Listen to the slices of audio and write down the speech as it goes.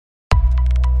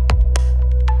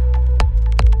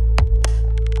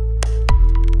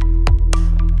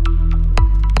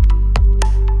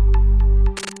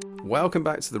welcome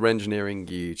back to the Rengineering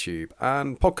YouTube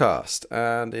and podcast.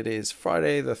 And it is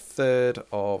Friday the 3rd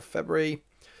of February,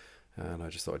 and I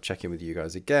just thought I'd check in with you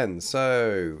guys again.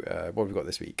 So, what have we got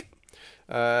this week?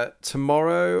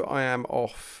 Tomorrow I am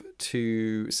off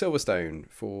to Silverstone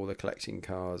for the Collecting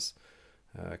Cars,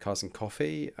 Cars and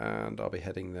Coffee, and I'll be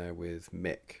heading there with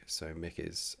Mick. So Mick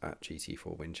is at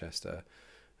GT4 Winchester.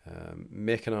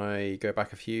 Mick and I go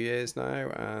back a few years now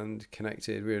and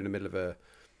connected. We were in the middle of a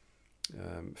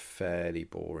fairly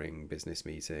boring business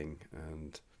meeting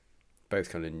and both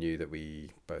kind of knew that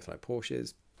we both like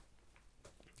Porsches,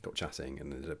 got chatting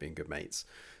and ended up being good mates.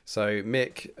 So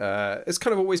Mick has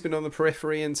kind of always been on the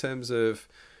periphery in terms of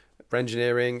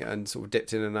engineering and sort of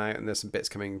dipped in and out, and there's some bits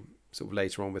coming sort of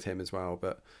later on with him as well.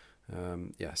 But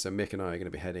so Mick and I are going to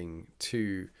be heading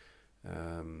to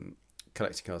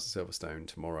Collecting Cars at Silverstone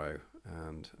tomorrow,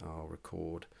 and I'll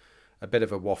record a bit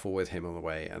of a waffle with him on the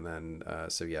way, and then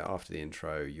after the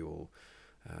intro you'll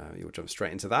jump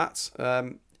straight into that.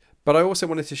 But I also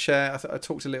wanted to share, I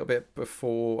talked a little bit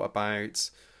before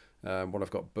about what I've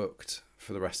got booked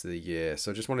for the rest of the year, so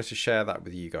I just wanted to share that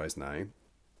with you guys now.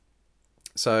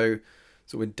 So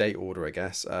in date order, I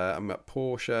guess, I'm at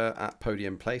Porsche at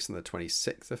Podium Place on the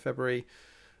 26th of February,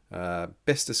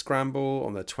 Bicester Scramble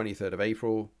on the 23rd of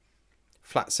April,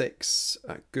 Flat 6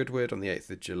 at Goodwood on the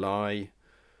 8th of July,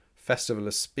 Festival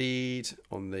of Speed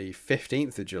on the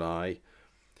 15th of July,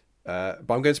 but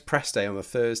I'm going to press day on the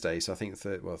Thursday, so I think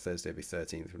Thursday will be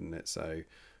 13th, wouldn't it? So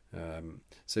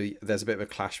there's a bit of a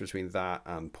clash between that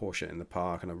and Porsche in the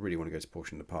Park, and I really want to go to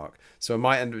Porsche in the Park, so I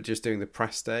might end up just doing the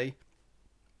press day.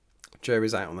 Joe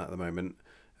is out on that at the moment.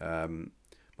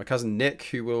 My cousin Nick,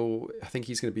 I think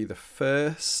he's going to be the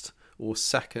first or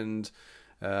second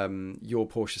Your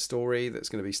Porsche Story that's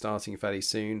going to be starting fairly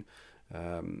soon.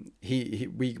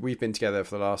 We've been together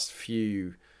for the last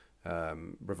few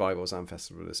revivals and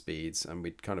Festival of Speeds, and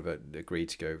we'd kind of agreed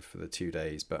to go for the 2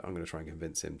 days, but I'm going to try and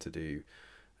convince him to do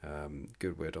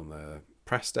Goodwood on the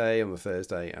press day on the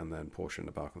Thursday and then Porsche in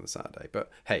the Park on the Saturday.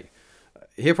 But hey,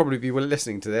 he'll probably be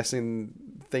listening to this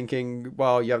and thinking,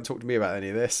 well, you haven't talked to me about any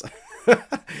of this.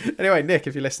 Anyway, Nick,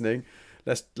 if you're listening,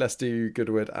 let's do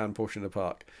Goodwood and Porsche in the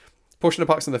Park. Porsche in the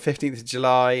Park's on the 15th of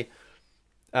July.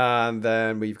 And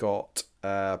then we've got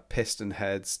Piston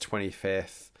Head's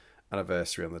 25th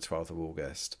anniversary on the 12th of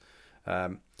August.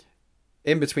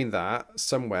 In between that,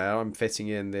 somewhere I'm fitting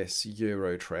in this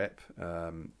Euro trip.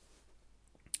 The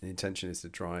intention is to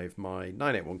drive my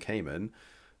 981 Cayman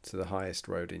to the highest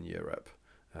road in Europe.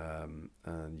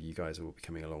 And you guys will be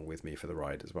coming along with me for the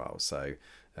ride as well. So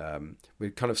we're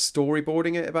kind of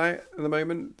storyboarding it about at the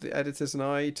moment, the editors and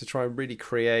I, to try and really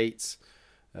create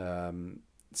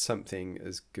something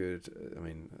as good. I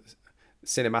mean,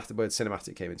 the word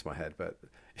cinematic came into my head, but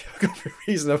I've got to be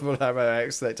reasonable about our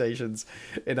expectations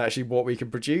in actually what we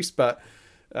can produce. But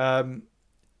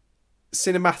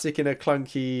cinematic in a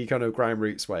clunky kind of ground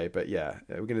roots way. But yeah,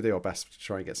 we're going to do our best to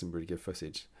try and get some really good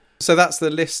footage. So that's the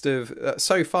list of,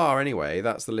 so far anyway,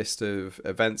 that's the list of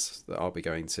events that I'll be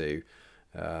going to.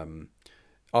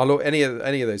 I'll look any of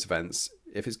those events.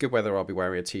 If it's good weather, I'll be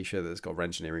wearing a t-shirt that's got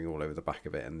Rengineering all over the back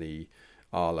of it and the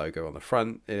R logo on the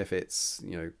front. If it's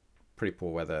pretty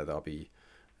poor weather, I'll be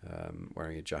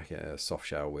wearing a jacket, a soft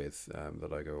shell with the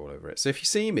logo all over it. So if you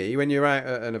see me when you're out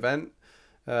at an event,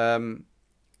 come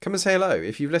and say hello.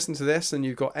 If you've listened to this and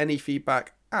you've got any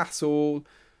feedback at all,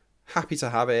 happy to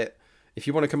have it. If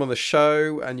you want to come on the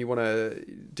show and you want to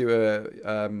do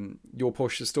a Your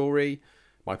Porsche Story,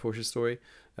 my Porsche Story,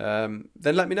 then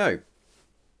let me know.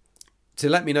 To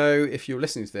let me know if you're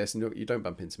listening to this and you don't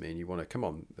bump into me and you want to come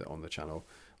on the channel,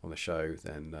 on the show,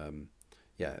 then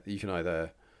you can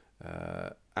either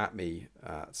at me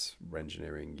at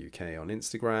Rengineering UK on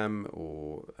Instagram,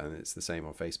 and it's the same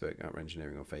on Facebook, at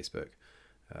Rengineering on Facebook.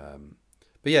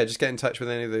 But yeah, just get in touch with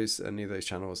any of those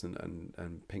channels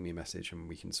and ping me a message and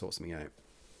we can sort something out.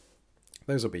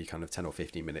 Those will be kind of 10 or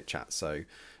 15 minute chats. So,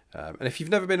 and if you've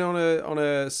never been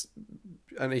on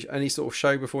any sort of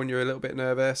show before and you're a little bit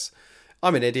nervous,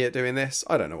 I'm an idiot doing this.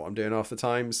 I don't know what I'm doing half the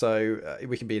time. So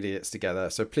we can be idiots together.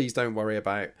 So please don't worry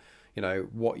about,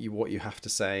 what you have to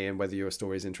say and whether your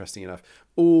story is interesting enough.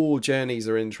 All journeys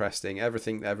are interesting.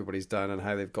 Everything that everybody's done and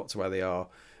how they've got to where they are.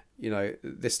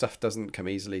 This stuff doesn't come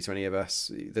easily to any of us.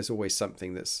 There's always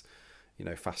something that's,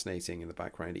 fascinating in the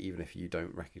background, even if you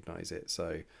don't recognize it.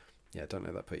 So yeah, don't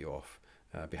let that put you off.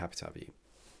 Be happy to have you.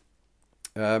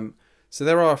 So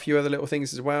there are a few other little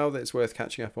things as well that it's worth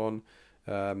catching up on.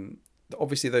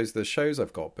 Obviously those are the shows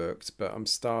I've got booked, but I'm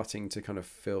starting to kind of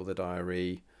fill the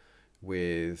diary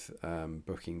with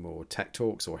booking more tech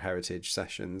talks or heritage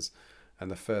sessions.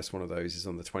 And the first one of those is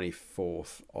on the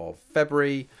 24th of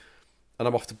February. and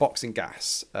I'm off to Boxing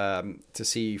Gas to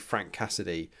see Frank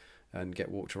Cassidy and get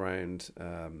walked around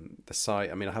the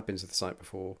site. I mean, I have been to the site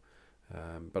before,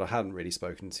 but I hadn't really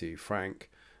spoken to Frank.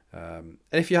 And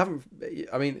if you haven't,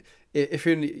 I mean, if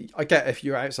you're I get if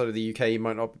you're outside of the UK, you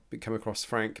might not come across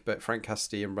Frank, but Frank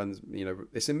Cassidy and runs,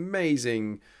 this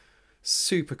amazing,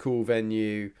 super cool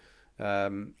venue.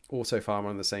 Auto Farm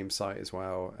on the same site as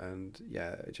well, and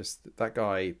yeah, just that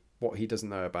guy, what he doesn't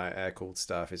know about air-cooled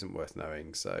stuff isn't worth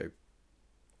knowing. So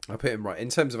I put him right in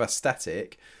terms of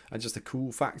aesthetic and just the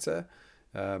cool factor.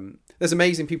 There's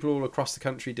amazing people all across the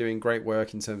country doing great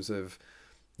work in terms of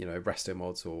resto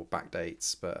mods or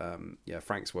backdates, but yeah,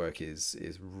 Frank's work is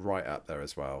right up there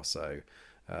as well. So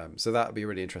that'll be a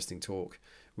really interesting talk.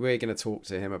 We're going to talk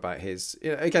to him about his,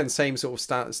 again, same sort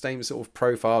of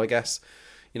profile, I guess.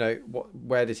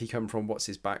 Where did he come from? What's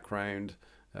his background?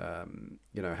 How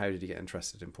did he get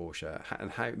interested in Porsche?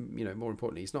 And how, more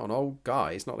importantly, he's not an old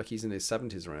guy. It's not like he's in his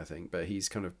 70s or anything, but he's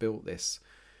kind of built this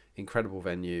incredible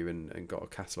venue and got a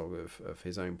catalogue of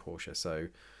his own Porsche. So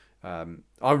I'm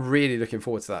really looking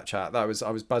forward to that chat. I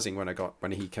was buzzing when he got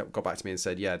back to me and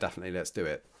said, yeah, definitely, let's do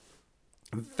it.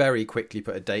 Very quickly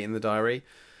put a date in the diary.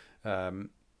 And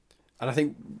I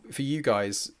think for you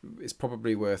guys, it's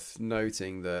probably worth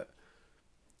noting that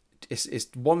it's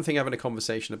one thing having a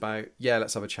conversation about, yeah,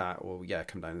 let's have a chat, or yeah,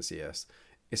 come down and see us.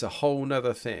 It's a whole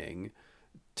nother thing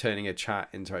turning a chat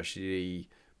into actually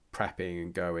prepping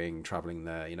and going, traveling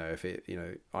there.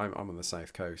 I'm on the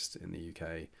south coast in the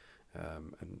UK,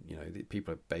 and the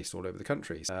people are based all over the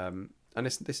country. And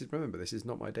this is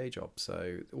not my day job,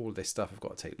 so all of this stuff I've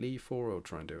got to take leave for or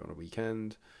try and do it on a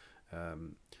weekend.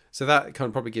 So that kind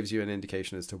of probably gives you an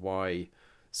indication as to why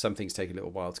some things take a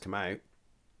little while to come out.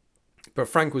 But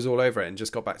Frank was all over it and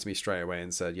just got back to me straight away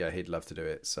and said, yeah, he'd love to do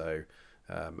it. So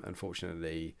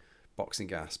unfortunately, Boxing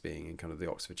Gas being in kind of the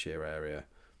Oxfordshire area,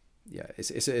 yeah,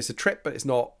 it's a trip, but it's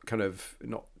not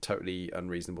totally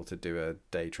unreasonable to do a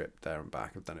day trip there and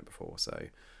back. I've done it before. So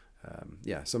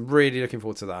yeah, so I'm really looking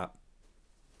forward to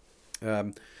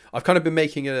that. I've kind of been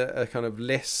making a kind of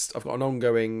list. I've got an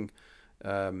ongoing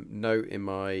note in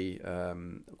my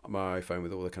iPhone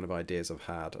with all the kind of ideas I've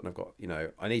had, and I've got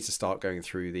I need to start going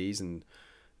through these and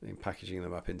packaging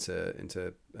them up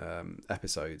into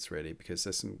episodes, really, because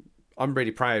I'm really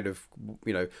proud of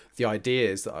the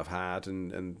ideas that I've had,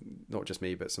 and not just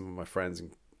me but some of my friends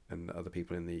and other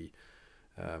people in the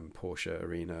Porsche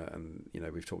arena, and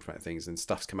we've talked about things and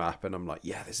stuff's come up and I'm like,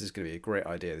 yeah, this is going to be a great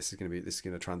idea, this is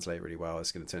going to translate really well,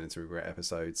 it's going to turn into a great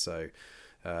episode. So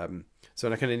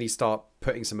I can only start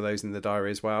putting some of those in the diary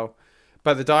as well.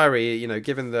 But the diary,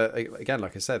 given that, again,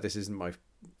 like I said, this isn't my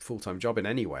full-time job in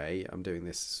any way. I'm doing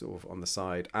this sort of on the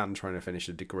side and trying to finish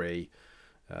a degree.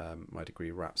 My degree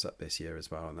wraps up this year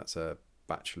as well, and that's a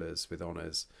bachelor's with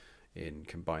honours in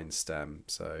combined STEM.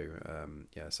 So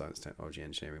science, technology,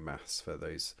 engineering, maths, for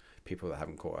those people that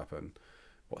haven't caught up on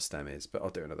what STEM is. But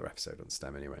I'll do another episode on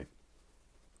STEM anyway.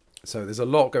 So there's a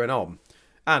lot going on.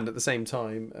 And at the same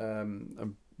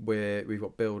time, we've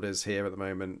got builders here at the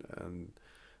moment and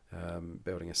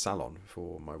building a salon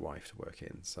for my wife to work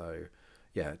in. So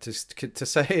yeah, to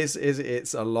say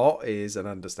it's a lot is an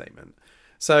understatement.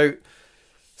 So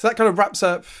that kind of wraps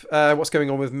up what's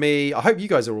going on with me. I hope you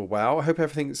guys are all well. I hope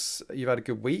you've had a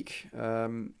good week.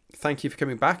 Thank you for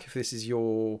coming back if this is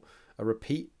a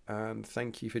repeat, and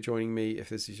thank you for joining me if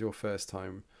this is your first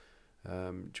time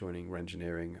joining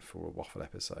Rengineering for a Waffle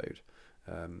episode.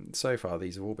 So far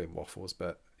these have all been waffles,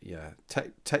 but yeah,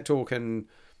 tech talk and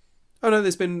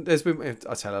there's been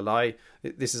I tell a lie,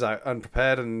 this is how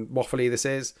unprepared and waffly this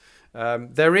is.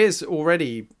 There is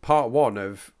already part 1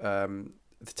 of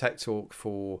the tech talk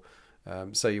for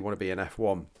So You Want to Be an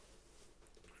F1,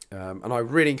 and I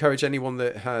really encourage anyone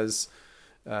that has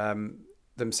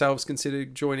themselves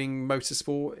considered joining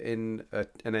motorsport in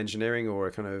an engineering or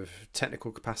a kind of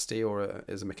technical capacity, or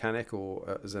as a mechanic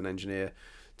or as an engineer,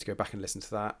 to go back and listen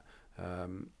to that.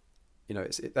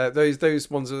 Those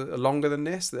ones are longer than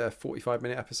this. They're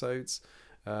 45-minute episodes.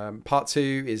 Part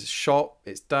 2 is shot.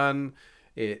 It's done.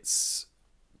 It's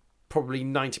probably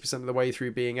 90% of the way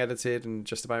through being edited and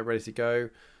just about ready to go.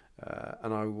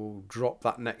 And I will drop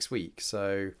that next week.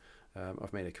 So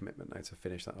I've made a commitment now to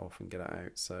finish that off and get it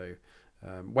out. So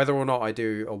whether or not I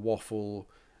do a waffle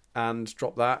and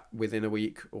drop that within a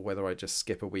week, or whether I just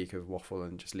skip a week of waffle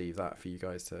and just leave that for you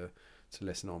guys to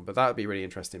listen on. But that would be really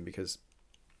interesting, because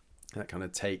that kind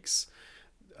of takes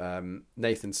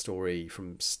Nathan's story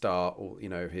from start, or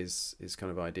his kind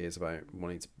of ideas about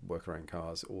wanting to work around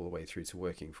cars, all the way through to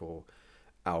working for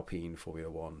Alpine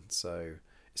Formula One. So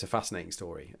it's a fascinating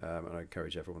story, and I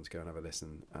encourage everyone to go and have a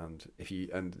listen.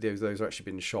 And those are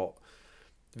actually been shot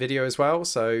video as well.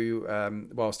 So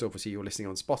whilst obviously you're listening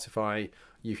on Spotify,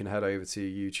 you can head over to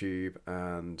YouTube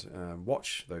and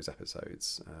watch those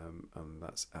episodes. And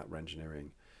that's at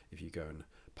Rengineering if you go and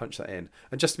punch that in.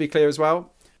 And just to be clear as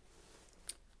well,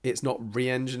 it's not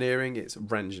re-engineering, it's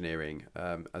Rengineering,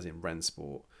 as in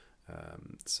Rensport.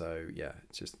 So yeah,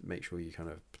 just make sure you kind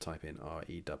of type in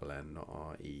RENN,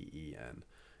 not REEN,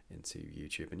 into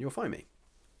YouTube and you'll find me.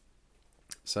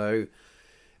 So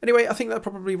anyway, I think that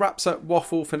probably wraps up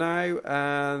Waffle for now.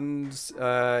 And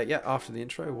after the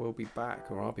intro, I'll be back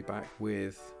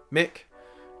with Mick,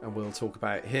 and we'll talk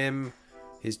about him,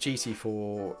 his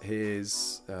GT4,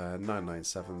 his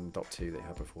 997.2 that he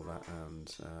had before that,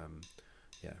 and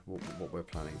what we're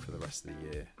planning for the rest of the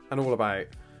year, and all about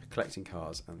collecting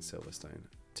cars and Silverstone.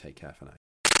 Take care for now.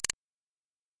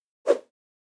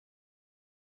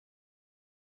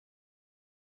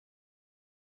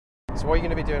 So what are you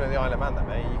going to be doing on the Isle of Man then,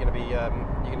 mate? You're going to be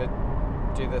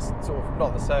do this sort of,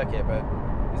 not the circuit, but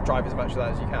just drive as much of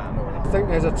that as you can? Or? I think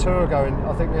there's a tour going.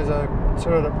 I think there's a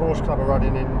tour that Porsche Club are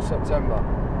running in September,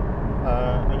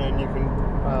 and then you can.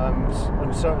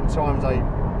 At certain times they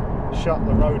shut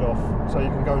the road off, so you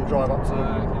can go and drive up to the.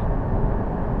 Okay.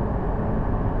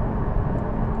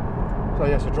 So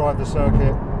you have to drive the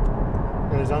circuit.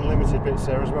 And there's unlimited bits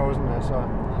there as well, isn't there? So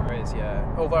there is, yeah.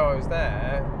 Although I was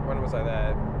there, when was I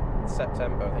there?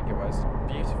 September, I think it was.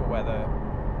 Beautiful weather,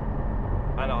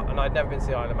 and I'd never been to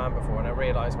the Isle of Man before, and I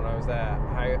realised when I was there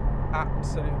how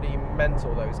absolutely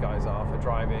mental those guys are for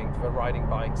riding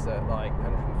bikes at like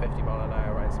 150 mile an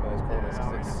hour around some of those corners.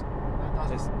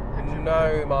 There's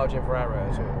no margin for error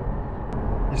at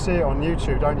all. You see it on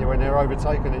YouTube, don't you? When they're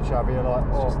overtaking each other, you're like,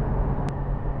 oh.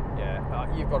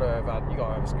 You've got to have a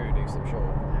screw loose, I'm sure.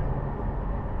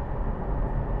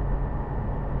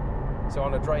 Yeah. So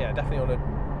on a definitely on a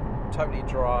totally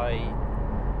dry,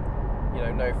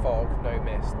 no fog, no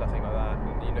mist, nothing like that.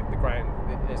 And the ground,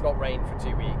 it's not rained for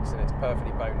 2 weeks, and it's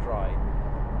perfectly bone dry.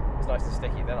 It's nice and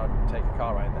sticky. Then I'd take a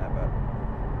car around there, but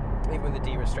even with the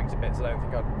de-restricted bits, I don't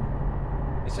think I'd.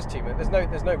 It's just too much. There's no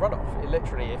runoff. It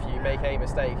literally, if you make a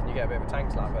mistake and you get a bit of a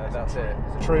tank slapper, that's it.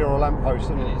 It's a tree or a lamppost,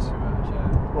 isn't it? It is too much,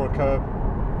 yeah. Or a curb.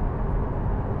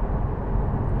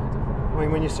 I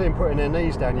mean, when you see them putting their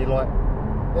knees down, you're like,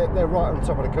 they're right on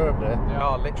top of the curb there. They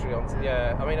are literally on.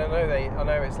 Yeah. I mean, I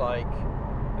know it's like.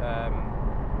 I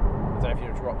don't know if you're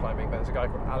into rock climbing, but there's a guy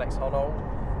called Alex Honnold,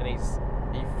 and he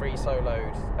free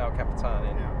soloed El Capitan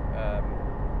in.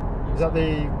 Is that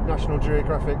the National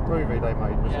Geographic movie they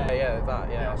made? Yeah, it? yeah, that,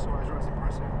 yeah. Yeah, I saw it. It's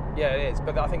impressive. Yeah, it is.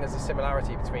 But I think there's a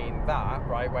similarity between that,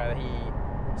 right, where he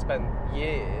spent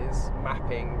years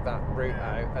mapping that route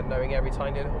out and knowing every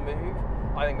tiny little move.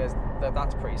 I think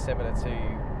that's pretty similar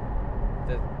to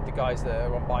the guys that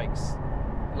are on bikes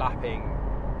lapping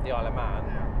the Isle of Man.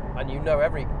 Yeah. And you know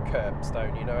every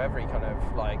curbstone, you know every kind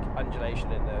of like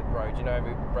undulation in the road, you know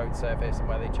every road surface and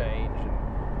where they change.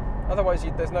 And otherwise,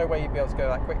 there's no way you'd be able to go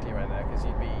that quickly around there, because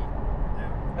you'd be.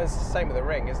 Yeah. It's the same with the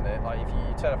ring, isn't it? Like if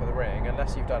you turn up at the ring,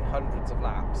 unless you've done hundreds of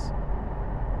laps,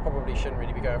 probably shouldn't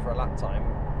really be going for a lap time,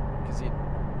 because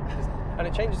and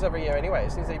it changes every year anyway.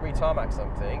 As soon as they re-tarmac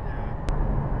something.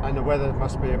 Yeah. And the weather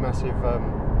must be a massive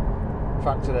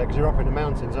factor there, because you're up in the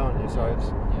mountains, aren't you? So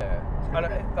it's. Yeah. And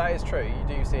that is true. You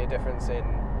do see a difference in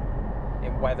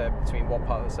weather between one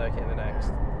part of the circuit and the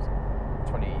next.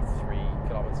 23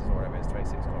 kilometres or whatever it is,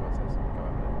 26 kilometres.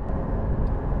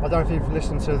 I don't know if you've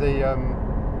listened to the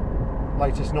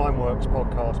latest Nineworks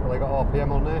podcast, but they got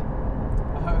RPM on there.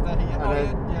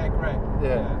 Yeah, Greg.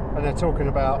 Yeah, and they're talking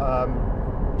about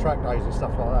track days and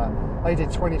stuff like that. They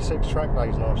did 26 track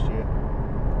days last year,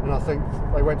 and I think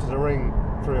they went to the ring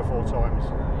 3 or 4 times.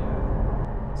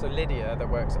 So Lydia, that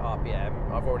works at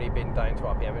RPM, I've already been down to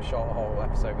RPM and shot a whole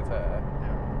episode with her.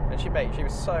 Yeah. And she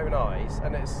was so nice,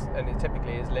 and it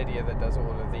typically is Lydia that does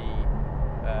all of the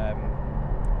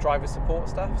driver support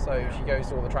stuff. So she goes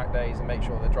to all the track days and makes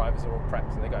sure the drivers are all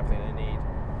prepped and they got everything they need.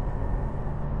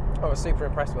 I was super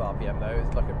impressed with RPM though.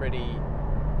 It's like a really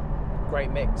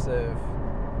great mix of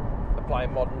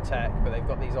applying modern tech, but they've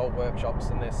got these old workshops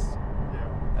and this.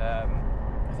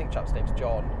 I think chap's name's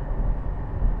John.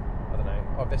 I don't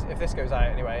know. If this goes out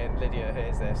anyway, and Lydia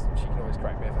hears this, she can always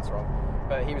correct me if it's wrong.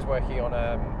 But he was working on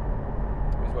a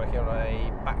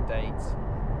backdate,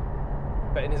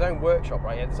 but in his own workshop,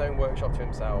 right? He had his own workshop to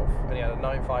himself, and he had a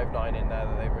 959 in there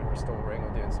that they were restoring or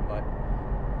doing some like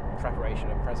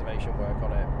preparation and preservation work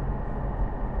on it.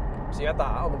 So you had that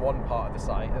on the one part of the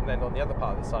site, and then on the other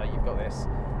part of the site, you've got this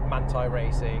Manti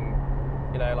Racing.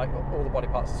 Like all the body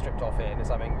parts are stripped off it, and it's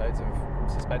having loads of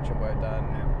suspension work done.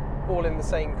 Yeah. All in the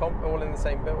same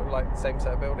build, like the same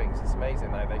set of buildings. It's amazing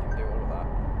how they can do all of that.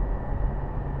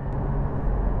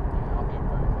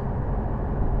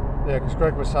 Yeah, because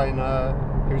Greg was saying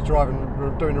he was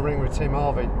doing a ring with Tim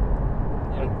Harvey,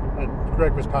 and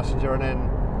Greg was passenger, and then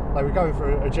they were going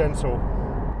for a gentle.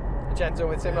 A gentle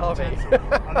with Tim Harvey. And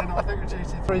then I think the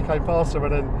GT3 came past him,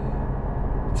 and then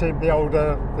Tim,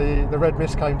 the red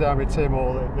mist came down with Tim,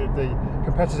 or the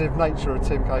competitive nature of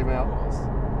Tim came out.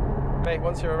 Mate,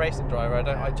 once you're a racing driver,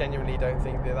 I genuinely don't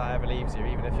think that ever leaves you,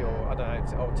 even if you're, I don't know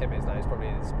how old Tim is now, he's probably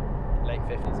in his late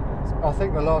 50s. I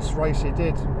think the last race he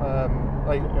did,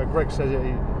 Greg said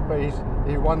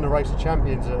he won the race of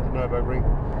champions at Nürburgring.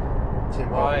 Tim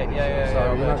Harvey. Right, yeah, so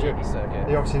on the GP circuit.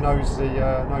 He obviously knows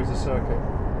the circuit.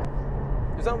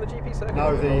 Was that on the GP circuit?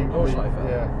 No, yeah. Right,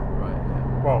 yeah.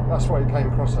 Well, that's what he came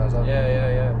across as.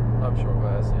 Yeah. I'm sure it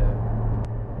was, yeah.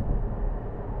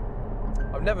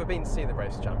 I've never been to see the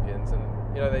Race of Champions, and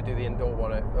you know they do the indoor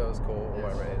one at Earls Court or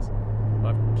wherever it is.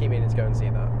 I've keen meaning to go and see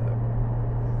that. But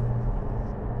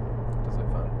it does look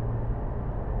fun.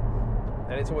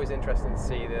 And it's always interesting to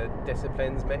see the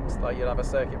disciplines mixed. Like you'll have a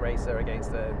circuit racer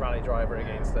against a rally driver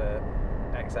against a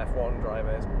XF1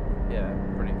 driver. Yeah,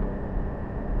 pretty cool.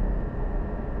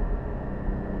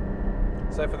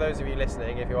 So for those of you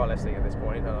listening, if you are listening at this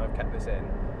point, and I've kept this in,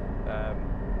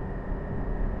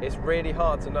 it's really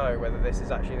hard to know whether this is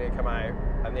actually going to come out,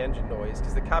 and the engine noise,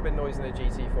 because the cabin noise in the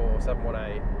GT4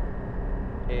 718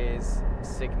 is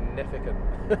significant.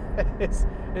 it's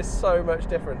so much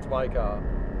different to my car.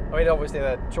 I mean, obviously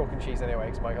they're chalk and cheese anyway,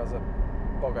 because my car's a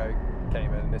Bogo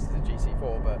Cayman and this is a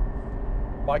GT4, but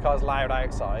my car's loud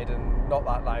outside and not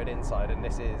that loud inside, and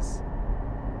this is...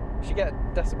 You should get a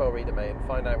decibel reader, mate, and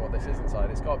find out what this is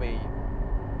inside. It's got to be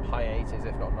high 80s,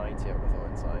 if not 90, I would have thought,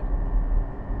 inside.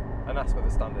 And that's with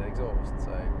the standard exhaust,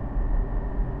 so...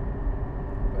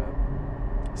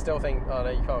 But still think, oh no,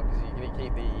 you can't, because you need to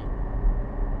keep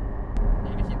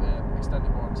the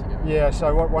extended warranty going. Yeah,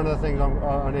 so one of the things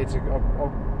I need to...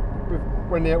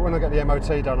 when I get the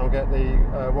MOT done, I'll get the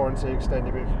warranty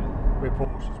extended with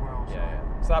Porsche as well. So. Yeah.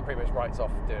 So that pretty much writes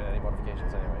off doing any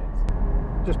modifications anyway.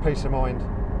 Just peace of mind.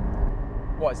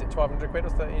 What is it, 1,200 quid or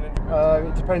 1,300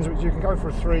 quid? It depends. You can go for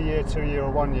a 3-year, 2-year,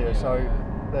 or 1 year. It's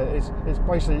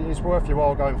basically it's worth your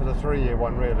while going for the 3-year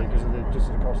one, really, because of the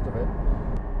cost of it.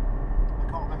 I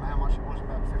can't remember how much it was,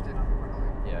 about 1,500 quid, I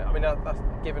think. Yeah, I mean that's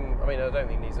given. I mean, I don't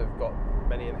think these have got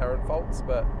many inherent faults,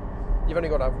 but you've only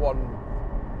got to have one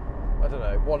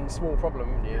small problem,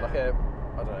 haven't you? Like a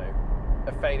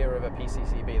failure of a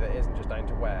PCCB that isn't just down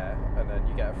to wear, and then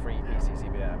you get a free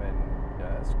PCCBM, and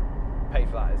it's paid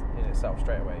for that in itself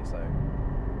straight away. So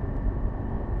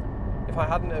if I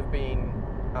hadn't have been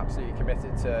absolutely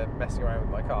committed to messing around with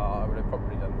my car, I would have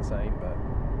probably done the same. But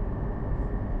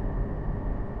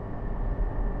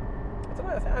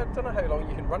I don't know how long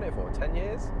you can run it for. 10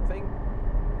 years, I think.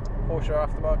 Porsche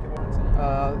aftermarket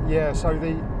warranty. Yeah. So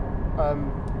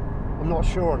I'm not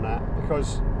sure on that,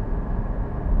 because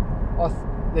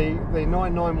the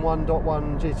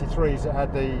 991.1 GT3s that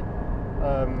had the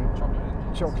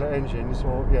chocolate engines,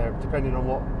 or depending on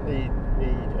what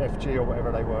EFG or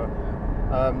whatever they were,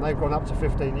 they've gone up to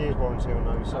 15 years warranty on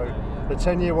those. So the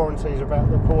 10-year warranties that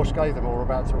Porsche gave them are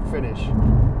about to finish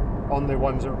on the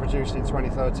ones that were produced in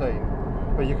 2013,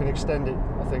 but you can extend it,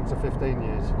 I think, to 15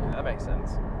 years. Yeah, that makes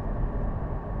sense.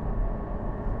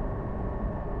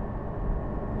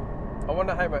 I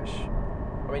wonder how much.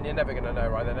 I mean, you're never going to know,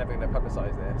 right? They're never going to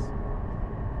publicise this.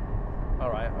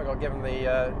 All right, I got to give them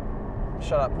the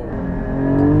shut up, Paul.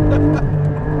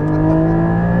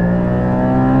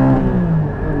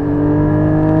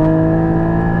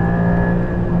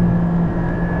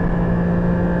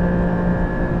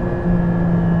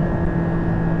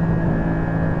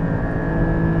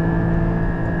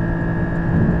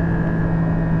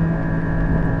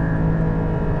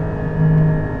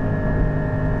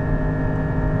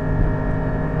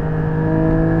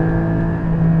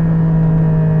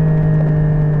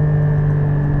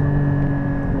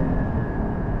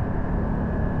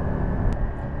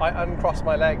 I uncross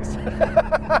my legs.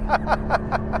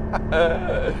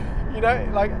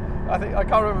 Like I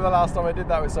can't remember the last time I did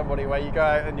that with somebody, where you go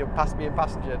out and you're being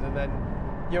passengered, and then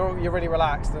you're really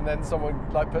relaxed, and then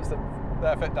someone like puts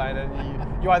their foot down,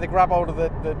 and you either grab hold of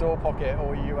the door pocket,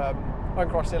 or you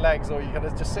uncross your legs, or you kind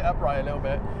of just sit upright a little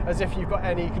bit, as if you've got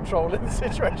any control in the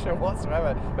situation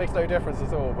whatsoever. Makes no difference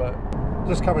at all. But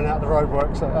just coming out of the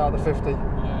roadworks out of the 50,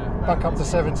 back up to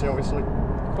 70, obviously.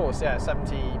 Of course,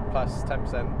 70 plus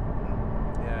 10%.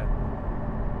 Yeah.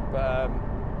 But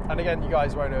and again, you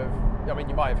guys won't have. I mean,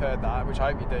 you might have heard that, which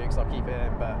I hope you do, because I'll keep it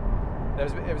in. But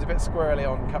it was a bit squirrely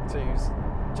on Cup 2s,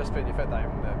 just putting your foot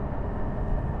down.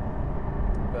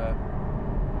 But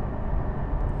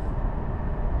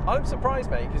I'm surprised,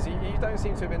 mate, because you don't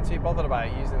seem to have been too bothered about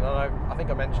it using. I think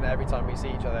I mention it every time we see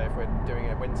each other if we're doing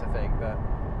a winter thing, that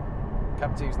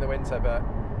Cup 2's in the winter, but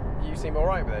you seem all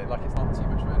right with it. Like it's not too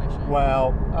much of an issue.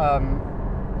 Well,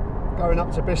 going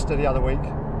up to Bicester the other week,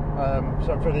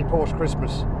 so for the Porsche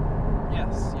Christmas.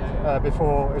 Yes. Yeah.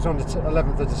 Before it was on the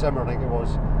 11th of December, I think it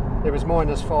was. It was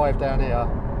 -5 down here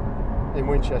in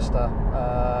Winchester,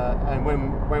 and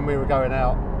when we were going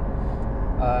out,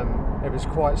 it was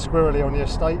quite squirrely on the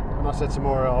estate, and I said to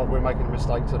Maura, "Oh, we're making a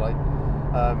mistake today."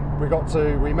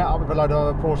 We met up with a load of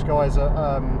other Porsche guys at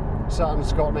Sutton,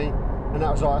 Scotney, and that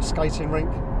was like a skating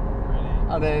rink. Really?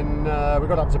 And then we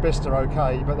got up to Bicester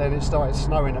okay, but then it started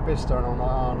snowing at Bicester, and I'm like,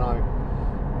 oh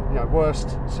no,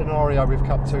 worst scenario with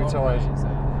Cup 2 tyres.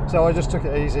 So I just took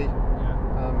it easy. Yeah.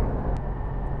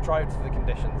 Tried for the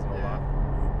conditions and all that.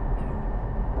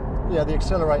 Yeah, the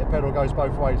accelerator pedal goes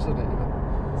both ways, doesn't it?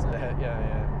 So, yeah.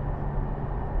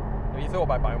 Have you thought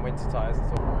about buying winter tyres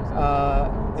at all?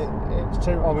 Or is It's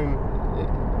too. I mean,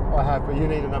 I have, but you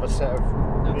need another set of.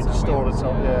 You need to store the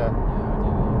top. Yeah.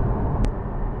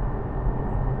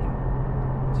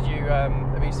 Did you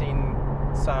have you seen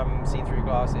Sam seen through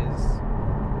glasses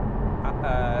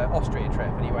Austria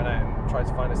trip, and he went out and tried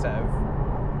to find a set of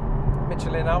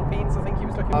Michelin Alpines, I think he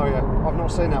was looking for. Oh yeah, I've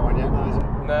not seen that one yet, no, is it?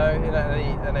 No,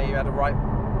 and he had a right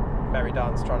merry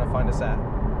dance trying to find a set.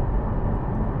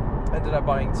 Ended up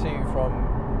buying 2 from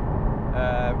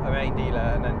a main dealer,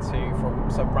 and then 2 from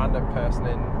some random person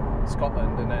in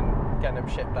Scotland, and then getting them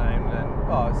shipped down, and then,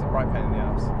 it's a right pain in the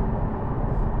ass.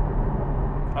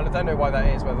 And I don't know why that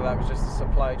is, whether that was just a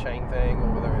supply chain thing, or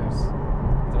whether it was, I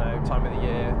don't know, time of the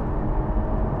year.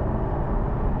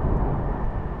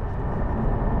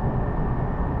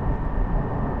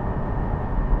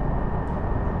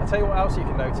 I'll tell you what else you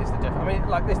can notice the difference. I mean,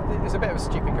 like this is a bit of a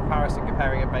stupid comparison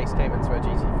comparing a base Cayman to a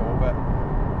GT4, but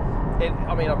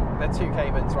they're 2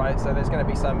 Caymans, right? So there's going to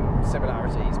be some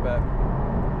similarities, but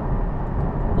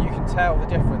you can tell the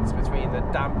difference between the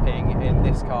damping in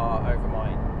this car over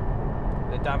mine.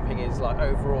 The damping is like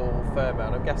overall firmer,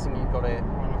 and I'm guessing you've got it.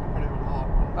 Well, I can put it on hard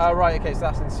mode. Oh, right, okay, so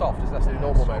that's in soft, that's in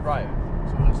normal mode, right? Yeah.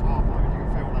 So that's hard mode, you can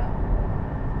feel that.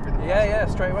 With the Yeah,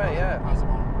 straight away, yeah. PASM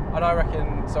on. And I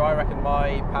reckon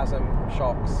my PASM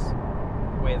shocks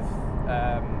with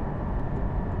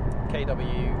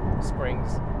KW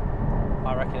springs,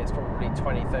 I reckon it's probably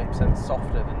 20-30%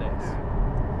 softer than this.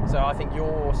 Yeah. So I think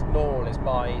your normal is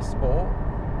my Sport,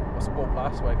 or Sport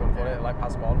Plus, whatever you want to call it, like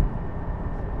PASM on.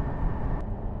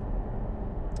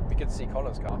 It'd be good to see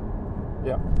Conor's car.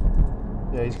 Yeah.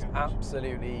 Yeah, he's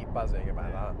absolutely buzzing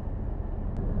about that.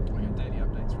 I get daily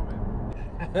updates from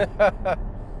him.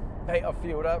 Mate, I've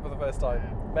fueled up for the first time.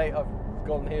 Mate, I've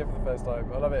gone here for the first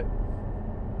time. I love it.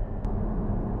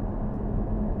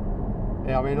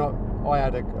 Yeah, I mean, I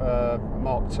had a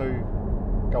Mark II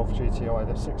Golf GTI,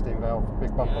 the 16 valve,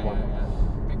 big bumper one. Yeah.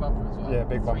 Big bumper as well. Yeah,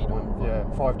 big bumper one. Yeah,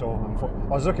 5-door.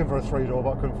 I was looking for a 3-door,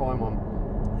 but I couldn't find one.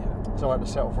 Yeah. So I had to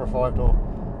settle for a 5-door.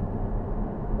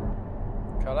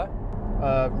 Colour?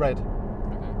 Red.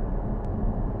 Okay.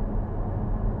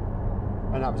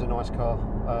 And that was a nice car.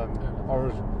 I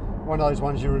was one of those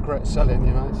ones you regret selling,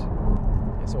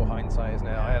 It's all hindsight, isn't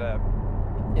it? I had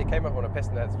it came up on a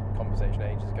piston heads conversation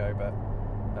ages ago, but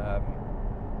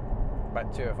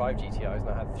about 2 or 5 GTIs, and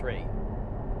I had 3.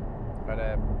 I had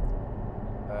a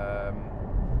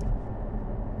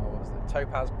what was it?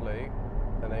 Topaz blue,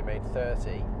 and they made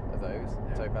 30 of those.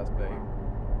 Yeah. Topaz blue.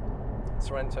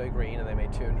 Sorrento green, and they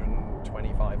made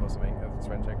 225 or something of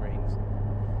Sorrento greens.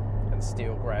 And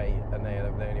steel grey, and they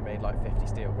only made like 50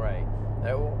 steel grey.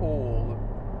 They're all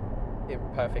in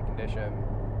perfect condition.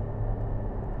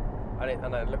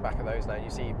 And I look back at those now, and you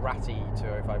see ratty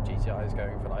 205 GTIs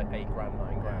going for like $8,000,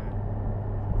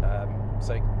 $9,000.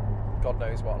 So God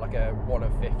knows what, like a 1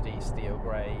 of 50 steel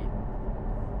grey,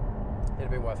 it'd have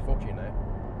been worth a fortune now.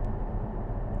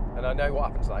 And I know what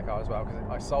happened to that car as well, because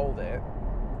I sold it.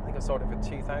 I think I sold it for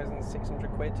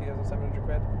 2,600 quid, 2,700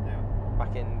 quid. Yeah.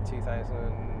 Back in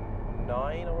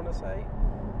 2009, I want to say.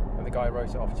 And the guy wrote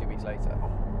it off 2 weeks later.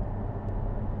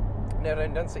 Never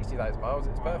done 60,000 miles.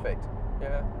 It's perfect.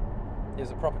 Yeah. It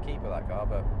was a proper keeper, that car.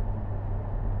 But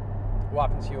what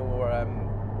happened to your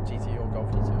GT or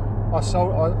Golf GTI?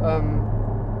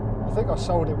 I think I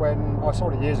sold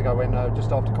it years ago when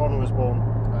just after Connor was born.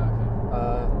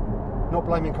 Okay. Not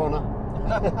blaming Connor.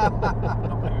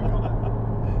 Not blaming Connor.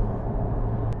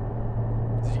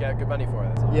 Did you get good money for it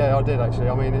at the time? Yeah, I did actually.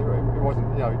 I mean, it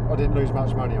wasn't, I didn't lose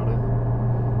much money on it.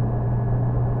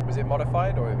 Was it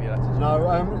modified, or have you had to?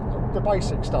 No, the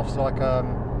basic stuff's like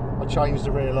I changed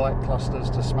the rear light clusters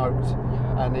to smoked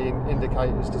and the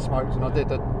indicators to smoked, and I did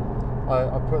the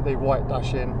I put the white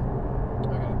dash in.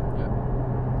 Okay, yeah.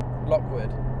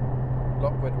 Lockwood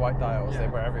white dials, they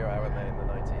were everywhere, weren't they, in the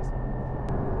 90s?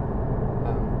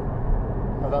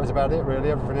 But that was about it really,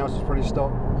 everything else was pretty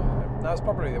stock. Yeah. That was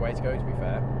probably the way to go, to be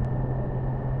fair.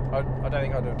 I don't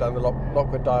think I'd have done the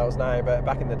Lockwood dials now, but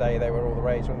back in the day they were all the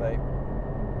rage, weren't they?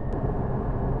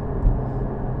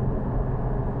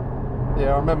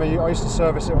 Yeah, I remember I used to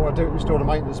service it, or I used to do all the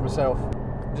maintenance myself.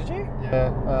 Did you?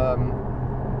 Yeah,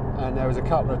 and there was a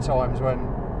couple of times when,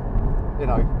 you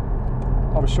know,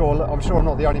 I'm sure I'm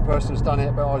not the only person who's done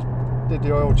it, but I did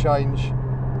the oil change.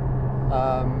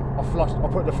 I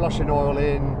put the flushing oil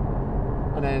in,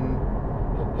 and then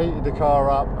heated the car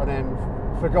up, and then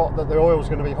forgot that the oil's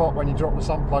going to be hot when you drop the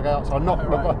sump plug out. So I knocked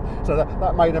so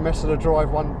that made a mess of the drive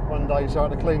one day. So I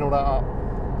had to clean all that up.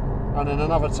 And then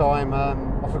another time, I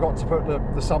forgot to put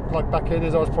the sump plug back in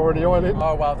as I was pouring the oil in.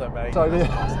 Oh, well done, mate. So That is a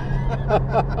classic.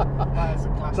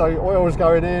 so oil was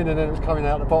going in, and then it was coming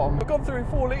out the bottom. We've gone through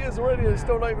 4 litres already and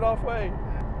still not even halfway.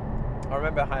 I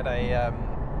remember I had a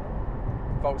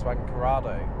Volkswagen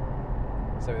Corrado,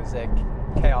 so it was a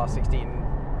KR16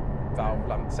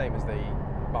 valve, same as the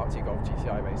Mark II Golf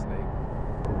GTI basically.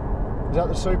 Is that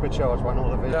the supercharged one or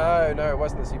the V? No, it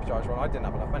wasn't the supercharged one. I didn't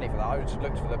have enough money for that. I just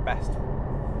looked for the best,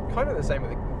 kind of the same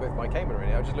with my Cayman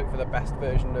really. I just looked for the best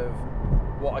version of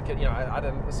what I could, I had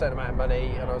a certain amount of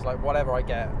money and I was like, whatever I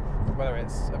get, whether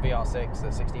it's a VR6,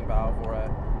 a 16 valve or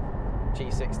a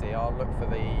G60, I'll look for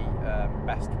the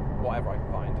best whatever I can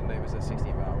find, and it was a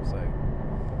 16 valve, so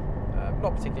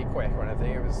not particularly quick or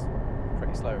anything. It was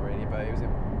pretty slow really, but it was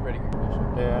in really good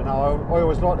condition. Yeah, no, I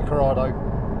always liked the Corrado.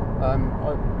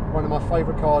 One of my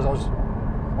favourite cars.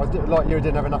 Like you,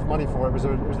 didn't have enough money for it.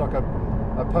 It was like a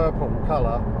purple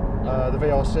colour, the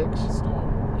VR6.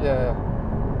 Storm. Yeah.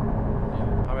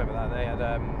 I remember that. They had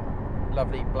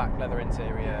lovely black leather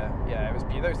interior. Yeah, it was.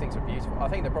 Those things were beautiful. I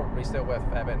think they're probably still worth a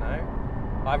fair bit now.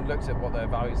 I haven't looked at what their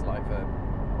value's like for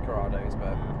Corrados,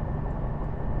 but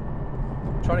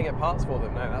trying to get parts for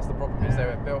them now. That's the problem. Is they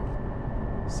were built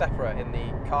separate in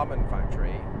the Carman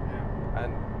factory,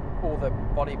 and all the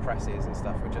body presses and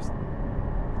stuff were just,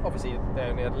 obviously they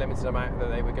only had a limited amount that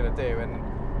they were going to do, and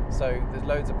so there's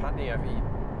loads of if you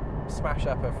smash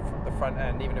up the front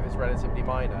end, even if it's relatively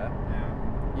minor,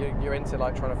 you're into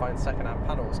like trying to find second-hand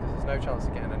panels because there's no chance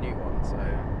of getting a new one. So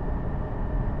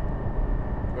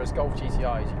whereas Golf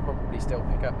GTIs, you can probably still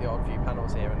pick up the odd few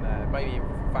panels here and there, maybe even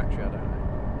from factory, I don't know.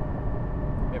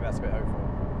 Maybe that's a bit hopeful.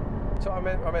 So I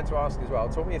meant to ask as well,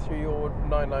 talk me through your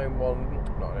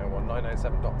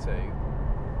 997.2.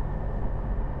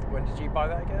 When did you buy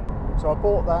that again? So I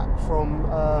bought that from.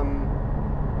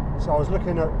 So I was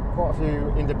looking at quite a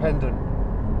few independent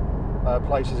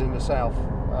places in the south.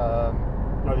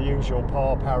 The usual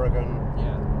Par, Paragon,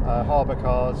 Harbour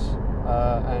Cars,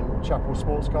 and Chapel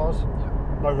Sports Cars.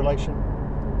 No relation.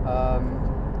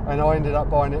 And I ended up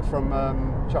buying it from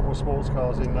Chapel Sports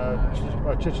Cars in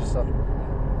Chichester.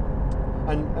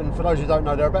 And for those who don't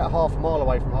know, they're about half a mile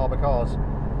away from Harbour Cars,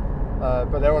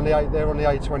 but they're on the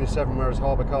A27, whereas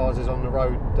Harbour Cars is on the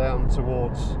road down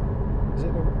towards. Is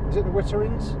it the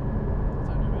Witterings?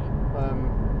 I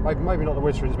don't know. Maybe not the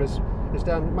Witterings, but it's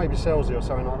down maybe Selsley or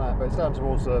something like that. But it's down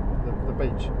towards the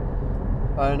beach.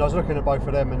 And I was looking at both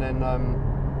of them, and then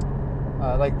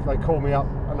they called me up,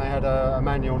 and they had a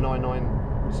manual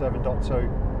 997.2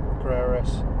 Carrera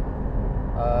S.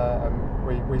 And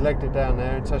we legged it down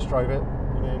there and test drove it,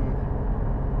 and then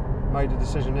made a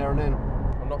decision there and then.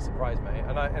 I'm not surprised, mate,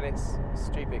 and it's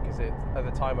stupid because at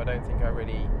the time I don't think I'd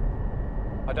really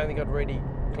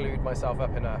clued myself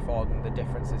up enough on the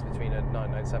differences between a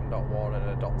 997.1 and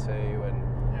a .2 and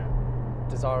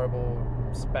desirable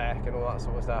spec and all that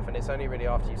sort of stuff. And it's only really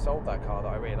after you sold that car that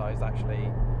I realised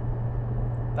actually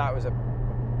that was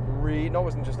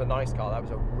wasn't just a nice car, that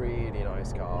was a really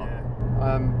nice car.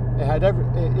 It had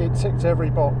it ticked every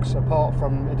box apart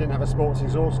from it didn't have a sports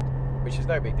exhaust, which is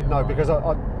no big deal. No, right? because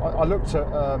I looked at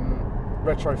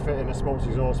retrofitting a sports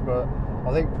exhaust, but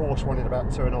I think Porsche wanted about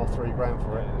 £2.5–3 grand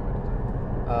for it,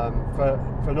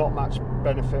 for not much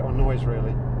benefit on noise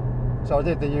really. So I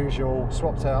did the usual,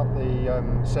 swapped out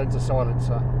the centre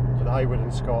silencer for the Hayward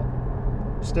and Scott.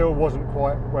 Still wasn't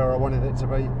quite where I wanted it to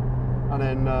be. And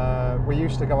then we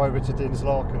used to go over to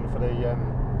Dinslaken for the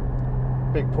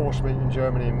big Porsche meet in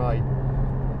Germany in May,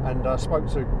 and I spoke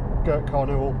to Gert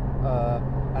Carnewall,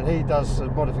 and he does a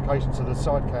modification to the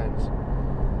side cans.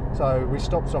 So we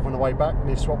stopped off on the way back, and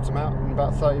he swapped them out in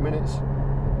about 30 minutes,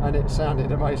 and it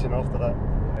sounded amazing after that.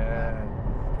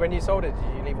 When you sold it,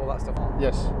 did you leave all that stuff on?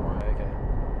 Yes. Right, okay.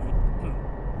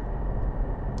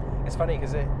 It's funny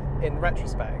because in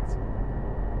retrospect,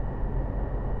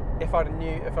 if I'd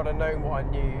have known what I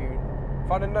knew,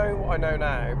 if I'd have known what I know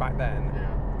now back then,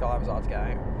 God, that was hard to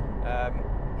get out.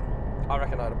 I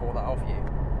reckon I'd have bought that off you,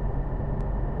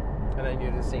 and then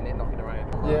you'd have seen it knocking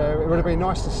around. Yeah, it would have been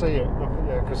nice to see it.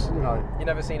 Yeah, because you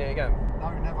never seen it again.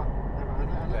 No, never.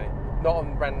 Okay. Not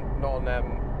on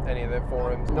any of the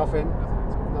forums. Nothing.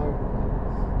 No.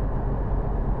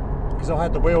 Because I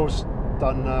had the wheels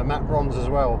done matte bronze as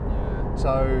well,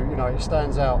 so it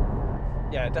stands out.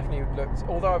 Yeah, it definitely looked.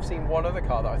 Although I've seen one other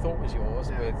car that I thought was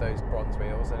yours with those bronze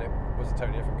wheels, and it was a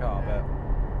totally different car, but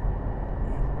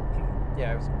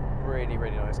yeah, it was a really,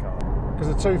 really nice car. Because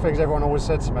the two things everyone always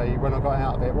said to me when I got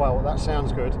out of it, well, that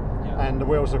sounds good, and the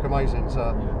wheels look amazing.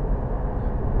 So,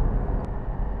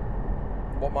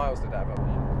 what miles did that have?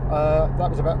 That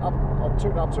was about. I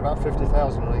took it up to about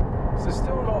 50,000, I think. So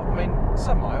still not. I mean,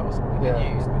 some miles have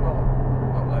been used, but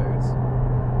not loads.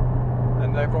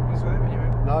 And no problems with it when you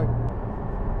went? No.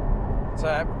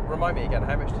 So remind me again,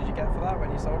 how much did you get for that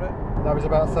when you sold it? That was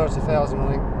about 30,000, I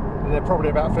think. And they're probably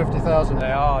about 50,000.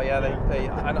 They are, yeah. They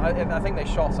and I think they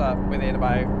shot up within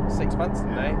about 6 months,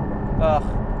 didn't they?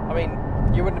 I mean,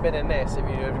 you wouldn't have been in this if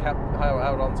you'd have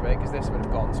held on to it, because this would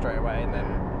have gone straight away, and then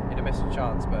you'd have missed a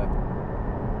chance. But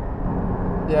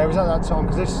yeah, it was at that time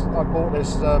because I bought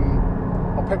this. I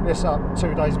picked this up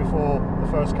 2 days before the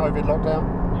first COVID lockdown.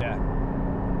 Yeah.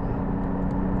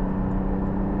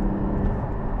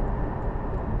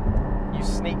 You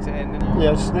sneaked it in, didn't you?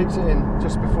 Yeah, sneaked it in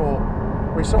just before.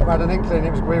 We sort of had an inkling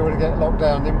we were going to get locked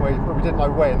down, didn't we? But we didn't know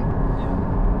when. Yeah.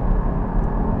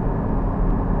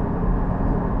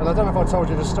 And I don't know if I told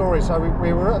you the story. So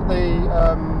we were at the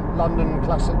London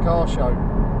Classic Car Show,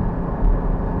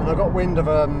 and I got wind of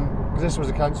because this was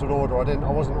a cancelled order.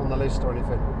 I wasn't on the list or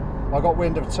anything. I got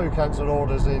wind of 2 cancelled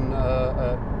orders in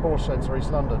Porsche Centre,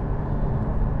 East London.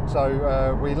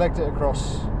 So we legged it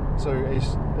across to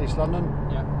East London.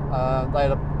 Yeah. They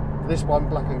had this one,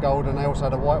 black and gold, and they also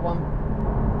had a white one.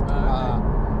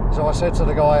 So I said to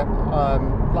the guy,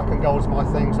 black and gold's my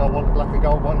thing, so I want the black and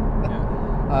gold one.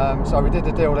 Yeah. So we did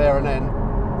the deal there and then.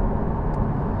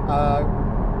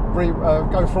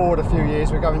 Go forward a few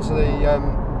years, we're going to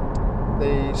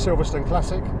the Silverstone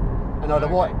Classic, and I had a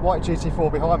white GT4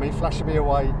 behind me, flashing me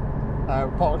away.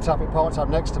 It parked up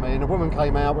next to me, and a woman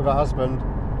came out with her husband,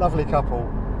 lovely couple,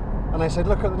 and they said,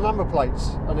 "Look at the number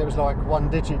plates," and it was like 1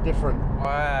 digit different.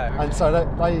 Wow. Okay. And so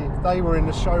they were in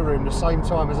the showroom the same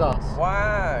time as us.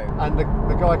 Wow. And the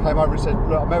guy came over and said,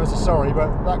 "Look, I'm ever so sorry, but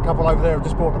that couple over there have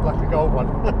just bought the black and gold one."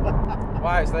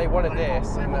 Wow. So they wanted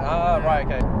this, and right,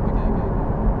 okay.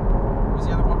 Was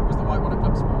the other one? Was the white one a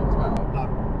Club Sport as well? No.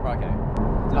 Right, okay.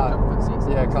 No. Comfort seats.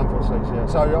 Yeah, comfort seats. Yeah.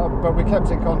 So, but we kept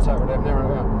in contact with them.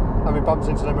 And we bumped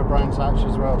into them at Brands Hatch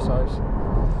as well. So it's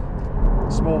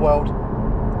a small world.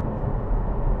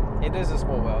 It is a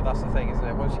small world. That's the thing, isn't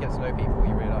it? Once you get to know people,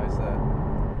 you realise that.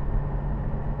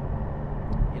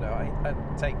 I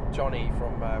take Johnny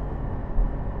from. I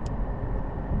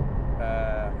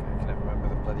can never remember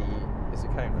the bloody. Is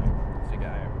it Cone now? Figure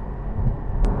it out.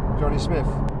 Johnny Smith.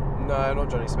 No, not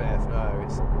Johnny Smith. No,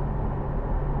 it's.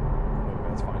 I'm not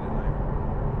going to find it now.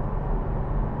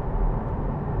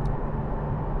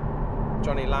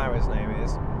 Johnny Lau, his name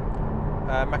is.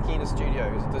 Makina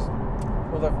Studios does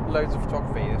loads of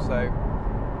photography. So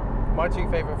my 2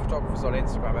 favourite photographers on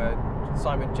Instagram are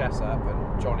Simon Jessup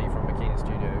and Johnny from Makina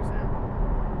Studios.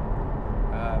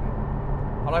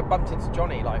 And I bumped into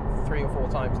Johnny like 3 or 4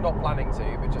 times, not planning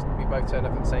to, but just we both turned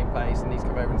up at the same place, and he's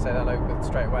come over and said hello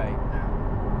straight away.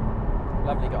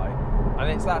 Lovely guy. And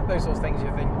it's those sorts of things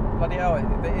you think, bloody hell,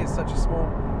 it is such a small,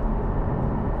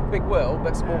 big world,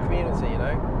 but small community,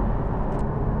 I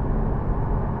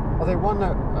think one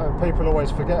that people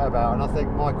always forget about, and I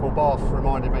think Michael Bath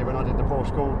reminded me when I did the Porsche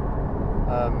School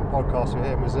podcast with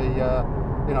him, was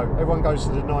everyone goes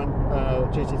to the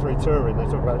GT3 Touring, they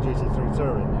talk about GT3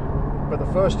 Touring, but the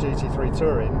first GT3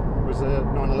 Touring was the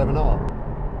 911R.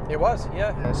 It was,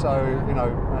 yeah. So,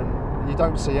 and you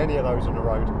don't see any of those on the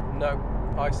road. No,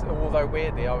 although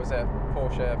weirdly, I was at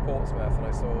Porsche Portsmouth and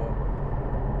I saw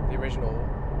the original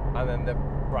and then the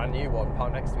brand new one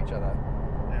parked next to each other.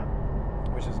 Yeah.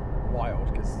 Which is wild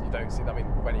because you don't see that. I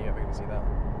mean, when are you ever going to see that?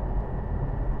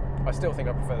 I still think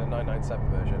I prefer the 997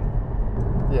 version.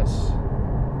 Yes.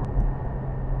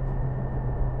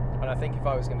 And I think if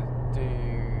I was going to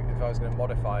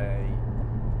modify a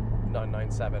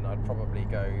 997, I'd probably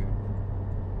go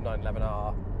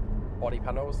 911R body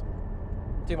panels.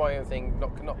 Do my own thing,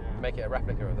 not make it a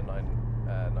replica of the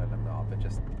 911R, but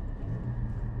just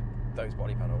those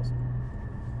body panels.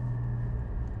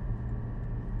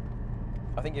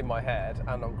 I think in my head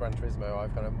and on Gran Turismo,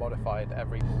 I've kind of modified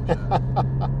every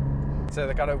Porsche So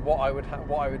the kind of what I would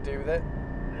do with it,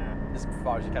 Yeah. as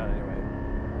far as you can anyway.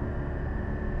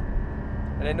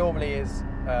 And it normally is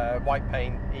white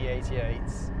paint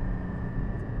E88s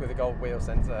with a gold wheel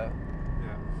centre,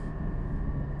 Yeah.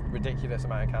 ridiculous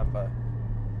amount of camber,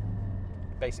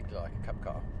 basically like a cup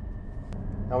car.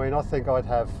 I mean, I think I'd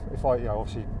have, if I,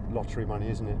 obviously lottery money,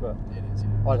 isn't it? But It is,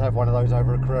 yeah. I'd have one of those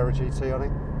over a Carrera GT, I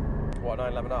think. What,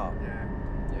 911R? Yeah.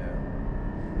 Yeah.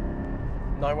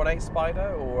 918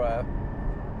 Spider or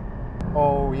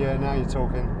Oh yeah, now you're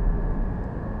talking.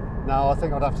 No, I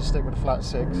think I'd have to stick with a flat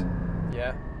 6.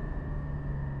 yeah.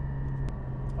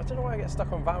 I don't know why I get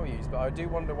stuck on values, but I do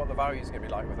wonder what the values are going to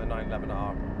be like with a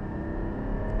 911R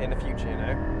in the future, you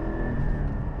know.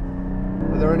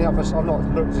 Are there any up for? I've not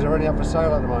looked. Is there any up for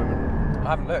sale at the moment? I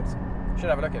haven't looked. Should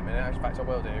have a look in a minute. In fact, I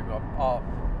will do. I'll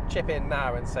chip in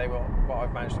now and say what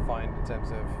I've managed to find in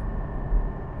terms of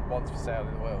ones for sale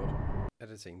in the world.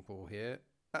 Editing Paul here.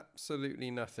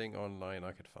 Absolutely nothing online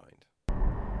I could find.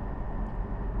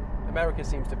 America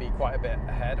seems to be quite a bit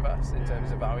ahead of us in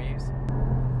terms of values.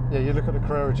 Yeah, you look at the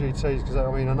Carrera GTs because I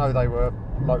mean I know they were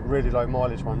like really low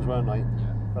mileage ones, weren't they? Yeah.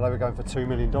 But they were going for $2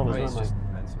 million, I mean, weren't it's they? just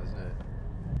mental, isn't it?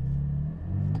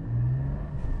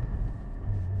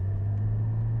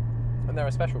 And they're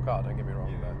a special car, don't get me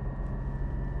wrong, but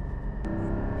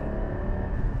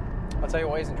I'll tell you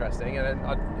what is interesting, and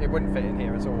it wouldn't fit in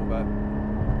here at all, but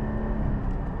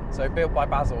so built by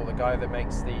Basil, the guy that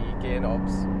makes the gear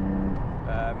knobs.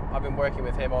 I've been working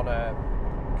with him on a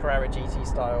Carrera GT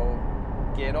style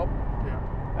gear knob, Yeah.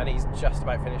 and he's just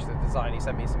about finished the design. He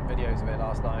sent me some videos of it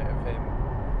last night of him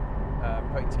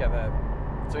putting together.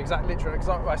 So literally, because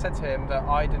I said to him that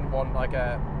I didn't want like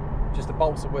just a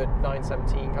balsa wood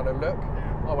 917 kind of look.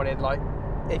 Yeah. I wanted like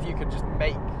if you could just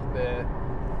make the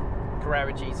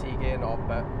Carrera GT gear knob,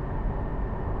 but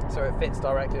so it fits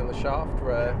directly on the shaft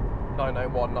for a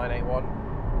 901, 981,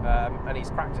 and he's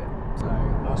cracked it. So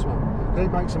Nice one. He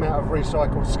makes them out of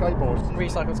recycled skateboards.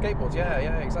 recycled skateboards,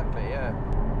 yeah, exactly, yeah.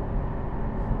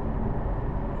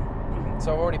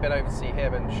 So I've already been over to see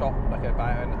him and shot like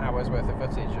about an hour's worth of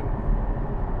footage,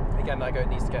 and again, it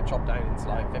needs to get chopped down into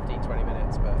like 15-20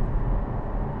 minutes, but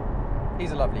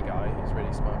he's a lovely guy. He's a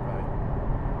really smart guy.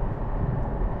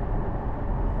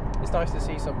 It's nice to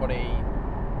see somebody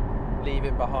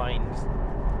leaving behind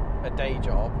a day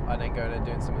job and then going and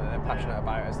doing something that they're passionate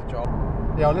about as the job.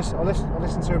 Yeah, I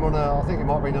listened to him on I think it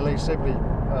might have been a Lee Sibley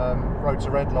Road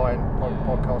to Red Line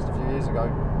podcast a few years ago,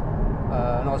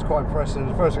 and I was quite impressed. And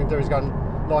the first thing to do is go and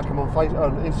like him on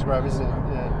Instagram, isn't it?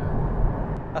 Yeah.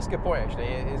 That's a good point, actually.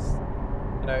 It is,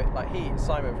 you know, like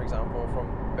Simon, for example, from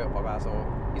Built by Basil,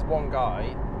 he's one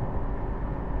guy,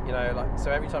 you know, like,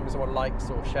 so every time someone likes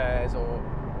or shares, or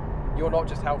you're not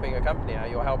just helping a company out,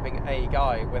 you're helping a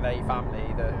guy with a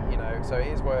family that, you know, so it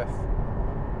is worth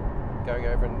going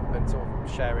over and sort of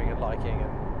sharing and liking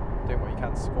and doing what you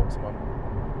can to support someone.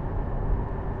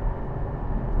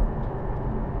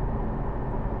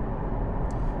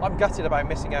 I'm gutted about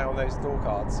missing out on those door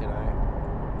cards, you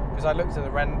know, because I looked at the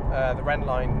Renline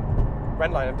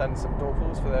have done some door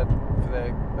pulls for the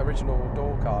original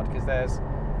door card, because there's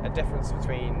a difference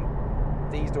between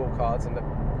these door cards and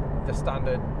the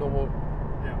standard normal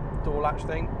door latch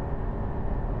thing.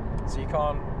 So you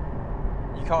can't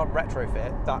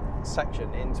retrofit that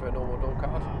section into a normal door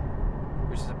card,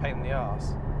 which is a pain in the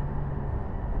arse.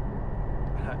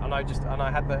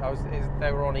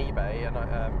 They were on eBay and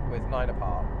with 9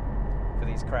 apart for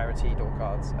these Carrera T door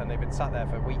cards, and they've been sat there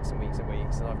for weeks and weeks and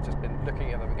weeks, and I've just been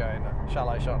looking at them and going, shall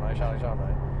I, shan't I?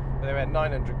 But they were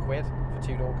 900 quid for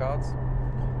 2 door cards.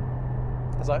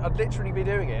 I was like, I'd literally be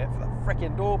doing it for the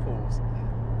freaking door pulls.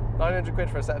 900 quid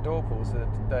for a set of door pulls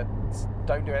that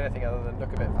don't do anything other than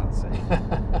look a bit fancy.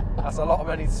 That's a lot of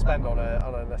money to spend on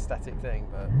an aesthetic thing,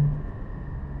 but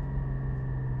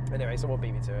anyway, someone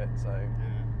beat me to it, so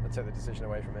I took the decision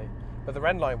away from me. But the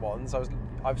Renline ones, I've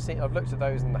looked at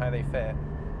those and how they fit,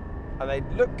 and they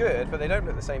look good, but they don't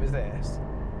look the same as this.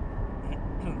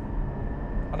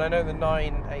 And I know the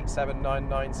 987,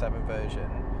 997 version,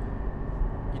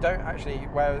 you don't actually,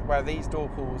 where these door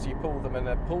pulls, you pull them and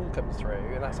a pull comes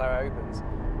through, and that's how it opens.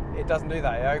 It doesn't do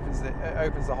that. It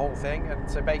opens the whole thing, and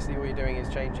so basically all you're doing is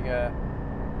changing a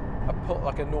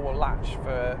normal latch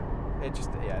for it.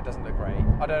 Just it doesn't look great.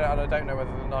 I don't know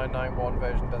whether the 991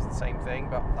 version does the same thing,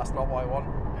 but that's not what I want.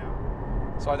 Yeah.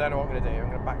 So I don't know what I'm going to do. I'm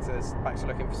going back to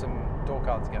looking for some door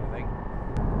cards again, I think.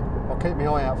 I'll keep my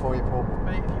eye out for you, Paul.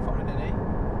 Mate, if you find any,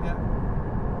 yeah.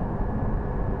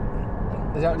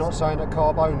 Is that not something that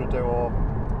Carbone would do, or?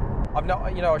 I've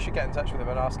not. You know, I should get in touch with them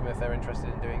and ask them if they're interested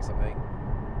in doing something.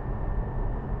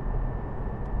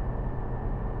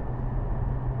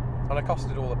 and I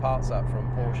costed all the parts up from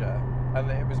Porsche,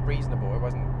 and it was reasonable. It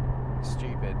wasn't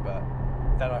stupid, but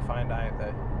then I found out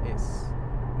that it's.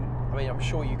 I mean, I'm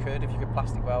sure you could, if you could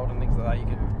plastic weld and things like that, you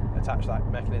could attach that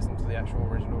mechanism to the actual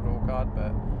original door card,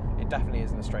 but it definitely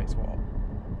isn't a straight swap.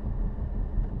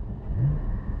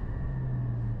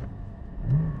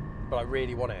 But I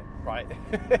really want it, right?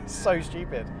 It's so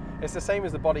stupid. It's the same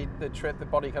as the body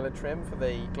colour trim for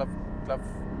the glove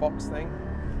box thing.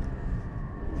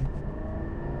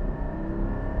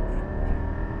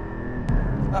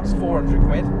 That's 400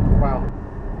 quid. Wow.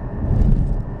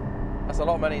 That's a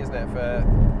lot of money, isn't it?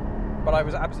 But I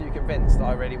was absolutely convinced that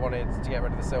I really wanted to get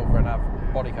rid of the silver and have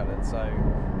body coloured, so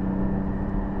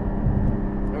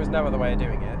there was no other way of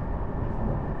doing it.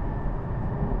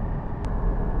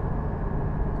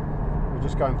 We're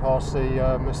just going past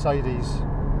the Mercedes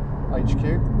HQ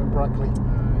at Brackley.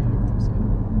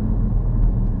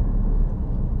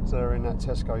 So they're in that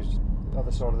Tesco's, the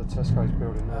other side of the Tesco's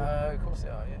building there. Of course they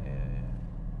are, yeah.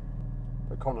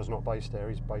 But Connor's not based there,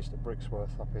 he's based at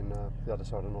Brixworth up in the other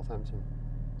side of Northampton.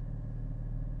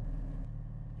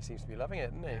 He seems to be loving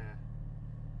it, doesn't he? Yeah.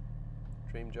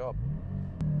 Dream job.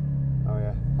 Oh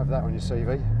yeah, have that on your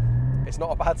CV. It's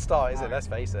not a bad start, is it? Let's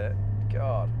face it.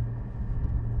 God.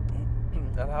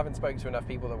 And I haven't spoken to enough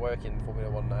people that work in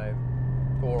Formula One now,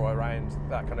 or around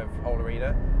that kind of whole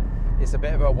arena. It's a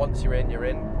bit of a once you're in, you're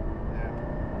in. Yeah.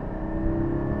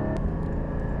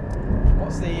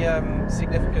 What's the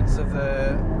significance of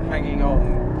the hanging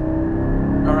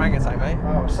on orangutan, mate?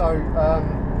 Oh, so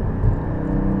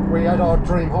we had our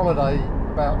dream holiday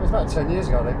it was about 10 years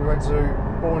ago, I think. We went to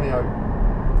Borneo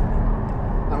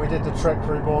and we did the trek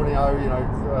through Borneo, you know,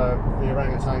 the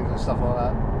orangutans and stuff like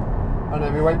that. And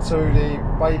then we went to the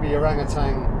baby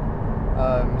orangutan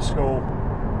school,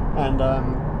 and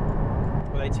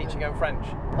were they teaching them French?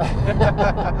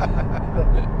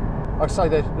 I'd say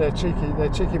they're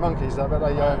cheeky monkeys, though, but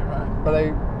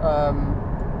they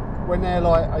when they're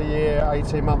like a year,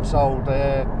 18 months old,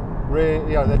 they're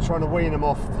really, you know, they're trying to wean them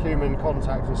off human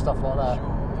contact and stuff like that.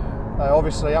 Sure, yeah.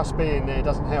 Obviously, us being there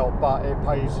doesn't help, but it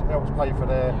helps pay for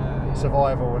their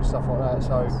survival and stuff like that.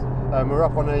 So we're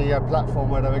up on a platform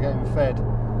where they were getting fed,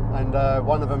 and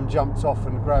one of them jumped off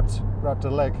and grabbed a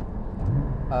leg,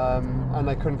 and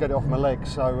they couldn't get it off my leg.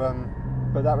 So,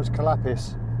 but that was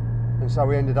Calapis, and so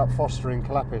we ended up fostering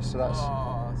Calapis. So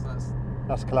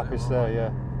that's Calapis there,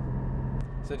 yeah.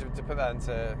 So to put that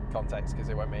into context, because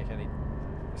it won't make any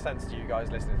sense to you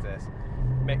guys listening to this,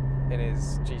 Mick in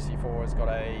his GC4 has got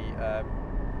a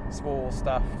small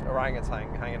stuffed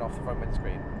orangutan hanging off the front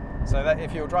windscreen. So that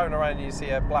if you're driving around and you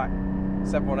see a black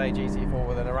 718 GT4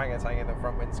 with an orangutan in the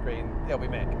front windscreen, it'll be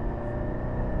Mick.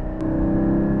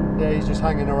 Yeah, he's just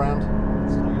hanging around.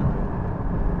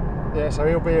 Yeah, so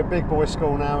he'll be at big boy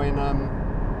school now in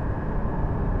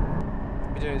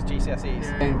He'll be doing his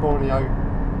GCSEs. in Borneo.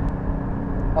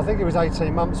 I think it was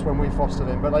 18 months when we fostered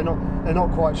him, but they're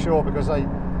not quite sure because they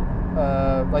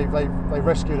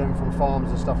rescue them from farms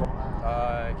and stuff like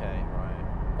that. Okay, right.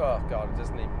 Oh God, it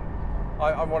doesn't even.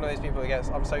 I'm one of those people that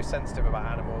I'm so sensitive about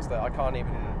animals that I can't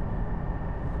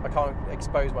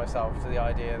expose myself to the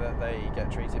idea that they get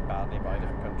treated badly by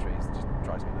different countries. It just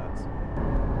drives me nuts.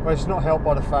 Well, it's not helped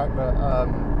by the fact that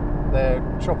they're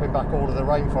chopping back all of the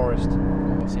rainforest.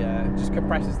 Of course, yeah. It just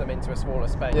compresses them into a smaller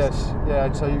space. Yes, yeah,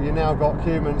 and so you now got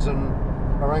humans and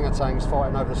orangutans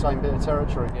fighting over the same bit of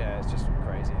territory. Yeah, it's just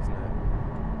crazy, isn't it?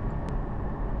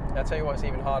 I'll tell you what, it's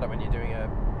even harder when you're doing a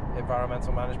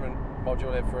environmental management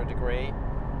module for a degree,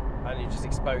 and you're just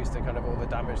exposed to kind of all the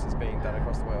damage that's being done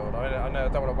across the world. I know I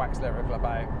don't want to wax lyrical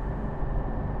about,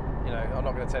 you know, I'm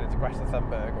not going to turn into Greta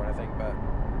Thunberg or anything, but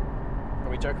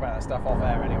we joke about that stuff off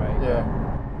air anyway. Yeah.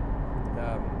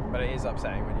 But it is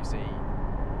upsetting when you see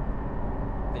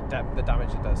the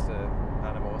damage it does to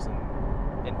animals and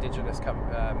indigenous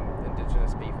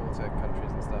people to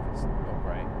countries and stuff. It's not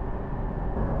great.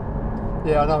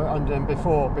 Yeah, I know. And then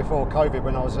before COVID,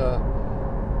 when I was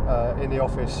in the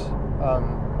office,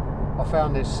 I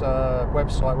found this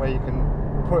website where you can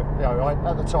put. You know,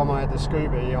 at the time I had the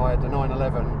Scooby, I had the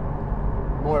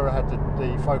 911. Moira had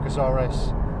the Focus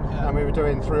RS. Yeah. And we were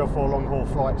doing 3 or 4 long haul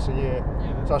flights a year.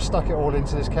 Yeah. So I stuck it all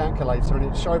into this calculator, and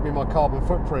it showed me my carbon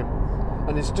footprint.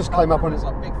 And it just came up on it.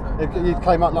 It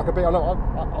came up like a bit. I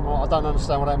don't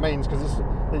understand what that means because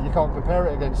you can't compare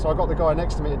it against. So I got the guy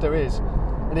next to me to do his,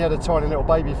 and he had a tiny little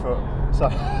baby foot. Yeah. So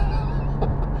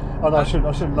I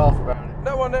shouldn't laugh about it.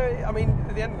 No, well, no. I mean,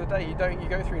 at the end of the day, you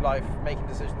go through life making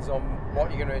decisions on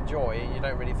what you're going to enjoy. And you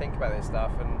don't really think about this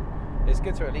stuff, and it's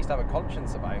good to at least have a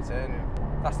conscience about it.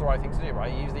 And that's the right thing to do,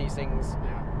 right? You use these things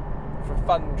for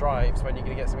fun drives when you're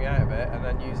going to get something out of it, and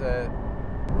then use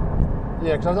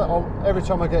Yeah, because every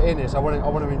time I get in this, I want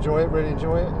to enjoy it, really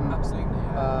enjoy it. And, Absolutely.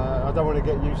 Yeah. I don't want to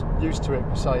get used to it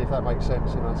per se, if that makes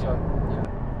sense, you know. So. Yeah.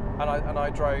 And I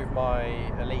drove my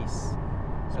Elise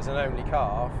as an only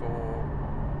car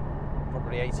for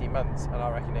probably 18 months, and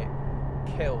I reckon it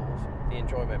killed the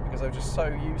enjoyment because I was just so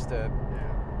used to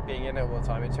being in it all the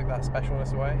time. It took that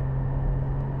specialness away.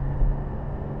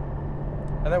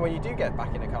 And then when you do get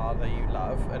back in a car that you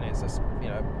love and it's a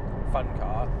fun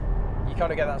car, you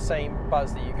kind of get that same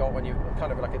buzz that you got when you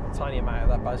kind of like a tiny amount of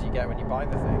that buzz you get when you buy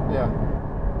the thing. Yeah.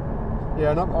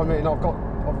 And I mean,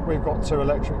 we've got 2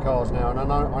 electric cars now, and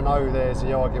I know there's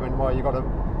the argument where you've got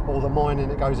all the mining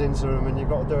that goes into them, and you've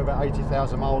got to do about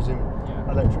 80,000 miles in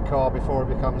electric car before it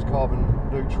becomes carbon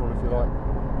neutral, if you like.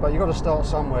 But you've got to start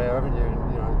somewhere, haven't you?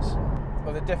 And,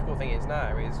 well, the difficult thing is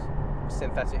now is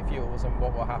synthetic fuels and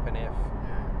what will happen if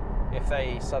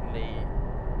they suddenly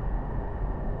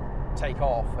take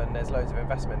off and there's loads of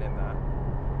investment in that.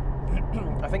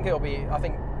 I think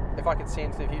if I could see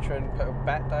into the future and put a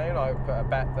bet down, I would put a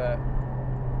bet that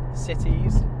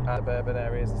cities and urban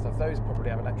areas and stuff, those probably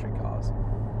have electric cars.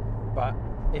 But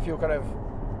if you're kind of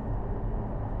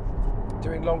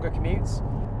doing longer commutes,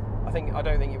 I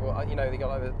don't think you will. You know, they got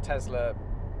like the Tesla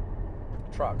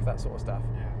truck, that sort of stuff.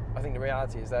 Yeah. I think the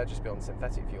reality is they'll just be on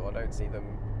synthetic fuel. I don't see them,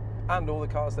 and all the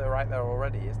cars that are out there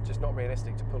already. It's just not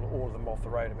realistic to pull all of them off the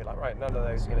road and be like, right, none of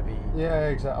those are going to be. Yeah,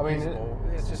 exactly. I mean,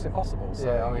 it's just impossible.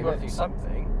 So you've got to do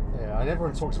something. Yeah, and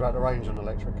everyone talks about the range on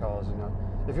electric cars. You know,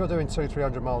 if you're doing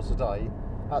 200-300 miles a day,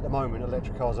 at the moment,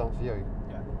 electric cars aren't for you.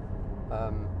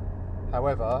 Yeah.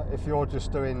 However, if you're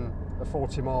just doing a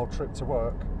 40-mile trip to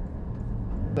work,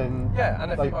 then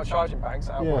and if you've got charging banks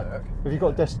at work, if you've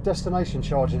got destination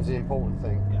charging is the important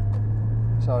thing. Yeah.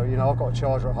 So I've got a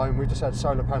charger at home. We just had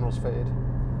solar panels fitted,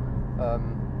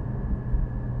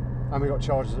 and we got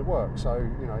chargers at work. So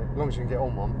as long as you can get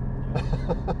on one.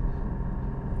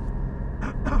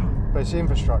 But it's the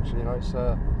infrastructure.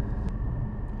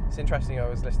 It's interesting. I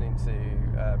was listening to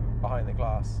Behind the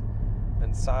Glass,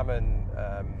 and Sam and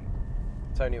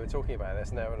Tony were talking about this,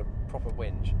 and they were on a proper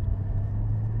whinge.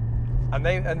 And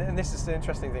this is the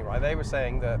interesting thing, right? They were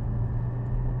saying that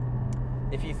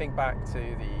if you think back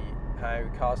to how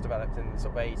cars developed in the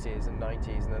sort of 80s and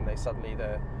 90s, and then they suddenly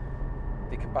the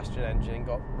combustion engine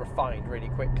got refined really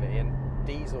quickly, and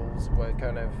diesels were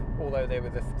kind of, although they were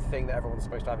the thing that everyone was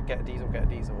supposed to have, get a diesel.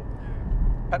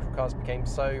 Petrol cars became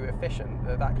so efficient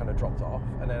that kind of dropped off,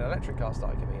 and then electric cars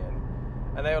started coming in.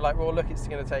 And they were like, well, look, it's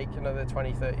going to take another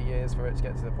 20, 30 years for it to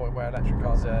get to the point where electric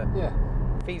cars are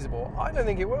feasible. I don't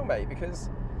think it will, mate, because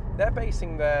they're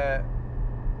basing their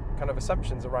kind of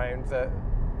assumptions around that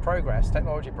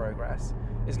technology progress,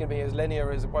 is going to be as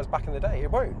linear as it was back in the day. It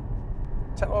won't.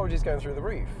 Technology is going through the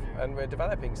roof, and we're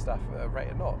developing stuff at a rate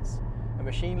of knots. And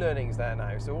machine learning's there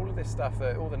now, so all of this stuff,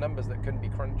 all the numbers that couldn't be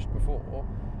crunched before,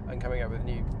 and coming up with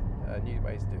new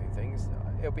ways of doing things,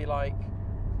 it'll be like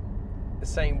the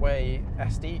same way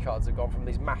SD cards have gone from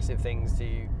these massive things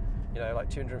to, like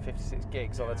 256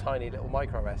 gigs on a tiny little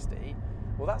micro SD.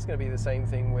 Well, that's going to be the same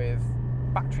thing with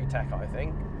battery tech, I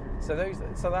think. So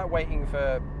that waiting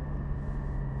for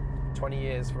 20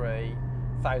 years for a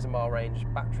 1,000-mile range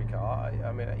battery car,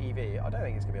 an EV, I don't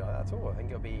think it's going to be like that at all. I think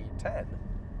it'll be 10.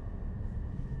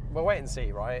 We'll wait and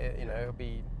see, right? It'll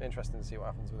be interesting to see what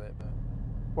happens with it. But.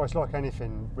 Well, it's like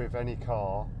anything with any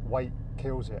car, weight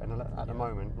kills it, and at the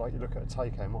moment, like you look at a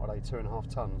Taycan, what are they, 2.5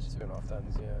 tons? 2.5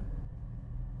 tons, yeah.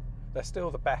 They're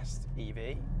still the best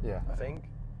EV, I think.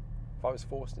 If I was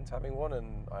forced into having one,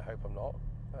 and I hope I'm not,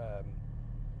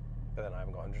 but then I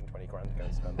haven't got 120 grand to go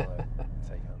and spend on a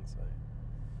Taycan, so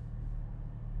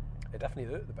they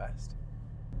definitely look the best.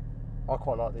 I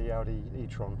quite like the Audi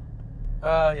e-tron.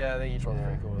 Yeah, the e-tron's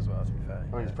pretty cool as well, to be fair.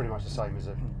 I mean, it's pretty much the same as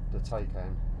the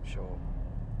Taycan. Sure.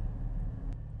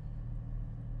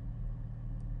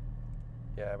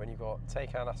 Yeah, when you've got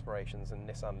Taycan aspirations and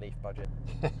Nissan Leaf budget.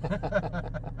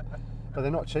 But they're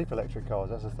not cheap electric cars,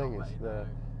 that's the thing.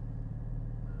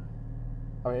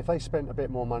 I mean, if they spent a bit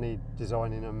more money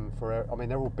designing them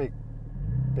they're all big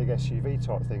SUV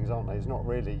type things, aren't they? There's not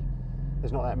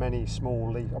that many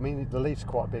small Leaf. I mean, the Leaf's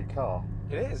quite a big car.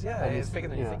 It is, yeah. It's bigger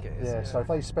than you think it is. Yeah, so if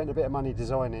they spent a bit of money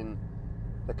designing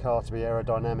the car to be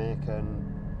aerodynamic and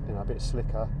a bit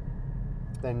slicker,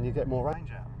 then you get more range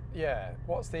out. Yeah.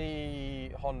 What's the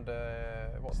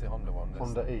Honda one?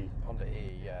 Honda E. Honda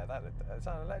E. Yeah. Is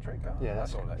that an electric car? Yeah,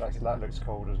 that's all electric. That looks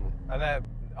cool, doesn't it? And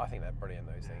I think they're brilliant,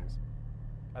 those things.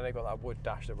 And they've got that wood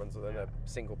dash that runs within a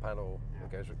single panel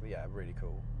that goes. Yeah, really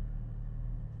cool.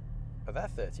 But they're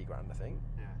 30 grand, I think.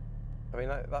 Yeah. I mean,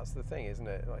 that's the thing, isn't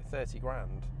it? Like 30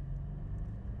 grand.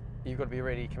 you've got to be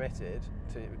really committed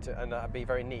to and that'd be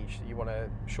very niche. You want a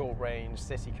short range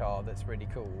city car that's really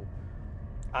cool,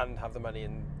 and have the money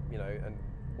and and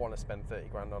want to spend 30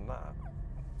 grand on that.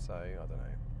 So I don't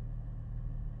know.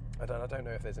 I don't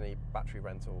know if there's any battery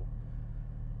rental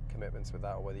commitments with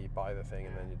that, or whether you buy the thing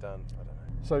and then you're done. I don't know.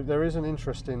 So there's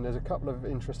a couple of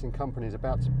interesting companies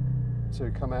about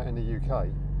to come out in the UK.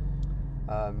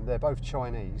 They're both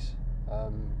Chinese.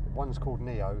 One's called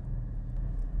Neo.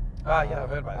 Yeah, I've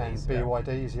heard about and these. And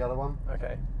BYD is the other one.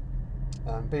 Okay.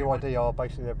 BYD are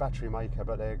basically a battery maker,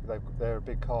 but they're a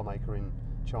big car maker in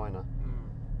China.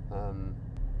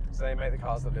 So they make the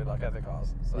cars that look like other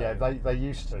cars. So. Yeah, they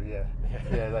used to. Yeah,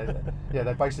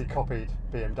 they basically copied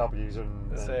BMWs and.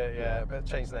 That's it. Yeah, but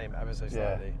changed the name ever so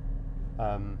slightly.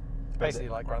 Basically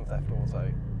like Grand Theft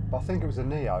Auto. But I think it was a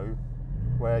Neo,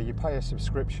 where you pay a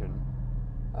subscription,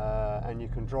 and you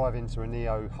can drive into a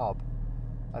Neo hub,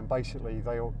 and basically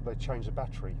they change the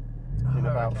battery in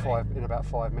about 5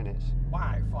 minutes.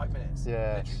 Wow, 5 minutes.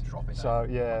 Yeah. Literally drop it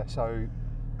down. So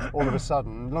all of a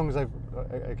sudden, as long as you've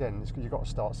got to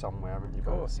start somewhere, haven't you? Of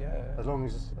course, yeah. As long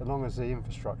as the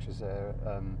infrastructure's there,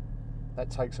 that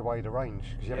takes away the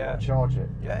range because you haven't got to Yeah. charge it.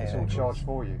 Yeah, it's all charged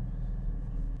for you.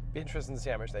 Be interesting to see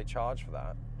how much they charge for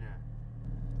that. Yeah.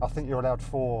 I think you're allowed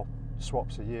 4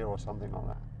 swaps a year or something like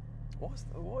that. What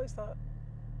is that?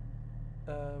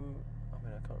 I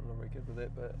can't, I'm not very good with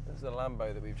it, but there's a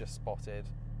Lambo that we've just spotted,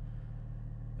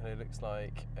 and it looks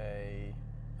like what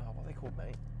are they called,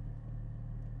 mate?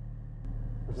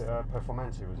 Was it a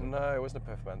Performante? Was it? No, it wasn't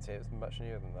a Performante. It was much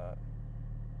newer than that.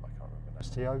 I can't remember now.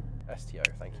 STO. STO,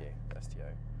 thank you,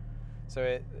 STO.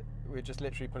 So we're just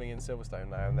literally pulling in Silverstone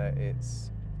now, and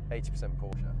it's 80%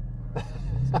 Porsche.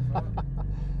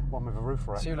 One with a roof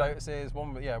rack. 2 Lotuses,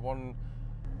 one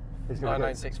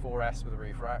 9964S with a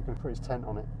roof rack. He's going to put his tent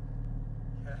on it.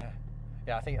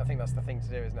 Yeah, I think that's the thing to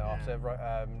do, isn't it? After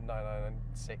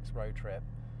 996 road trip,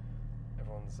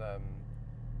 everyone's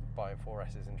buying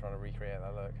 4S's and trying to recreate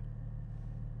that look.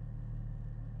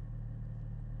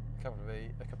 A couple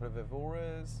of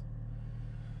Evoras.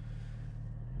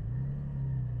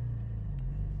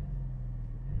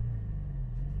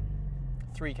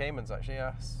 Three Caymans actually,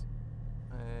 yes.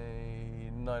 A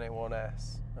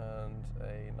 981S and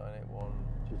a 981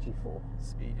 GT4.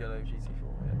 Speed Yellow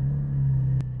GT4, yeah.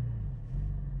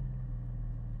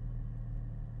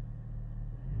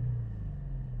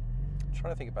 I'm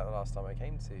trying to think about the last time I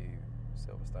came to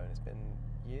Silverstone. It's been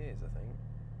years, I think.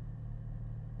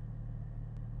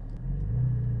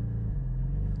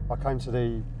 I came to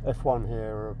the F1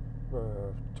 here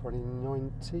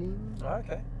 2019. Oh,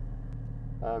 okay.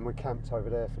 We camped over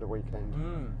there for the weekend.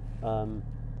 And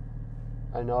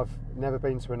I've never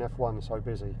been to an F1 so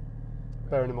busy. Really?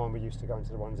 Bearing in mind we used to go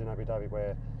into the ones in Abu Dhabi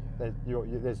where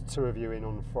there's 2 of you in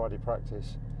on Friday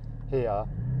practice. Here,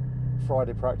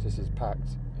 Friday practice is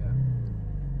packed. Yeah.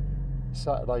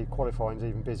 Saturday qualifying's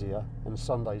even busier, and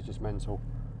Sunday's just mental.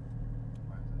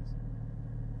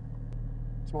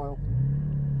 Smile.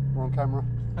 We're on camera.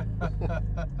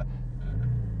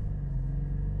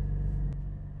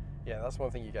 Yeah, that's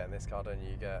one thing you get in this car, don't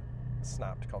you? You get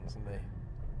snapped constantly.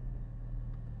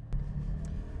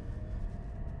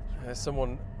 There's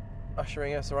someone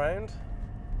ushering us around.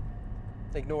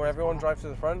 Ignore everyone, drive to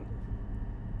the front.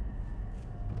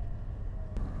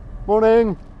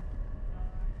 Morning!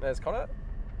 There's Connor.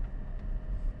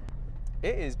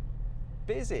 It is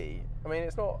busy. I mean,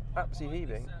 it's not absolutely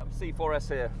heaving. C4S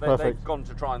here. Perfect. They've gone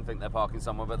to try and think they're parking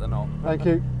somewhere, but they're not. Thank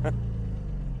you.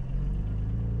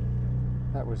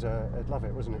 That was I'd love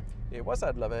it, wasn't it? It was,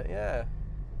 I'd love it, yeah.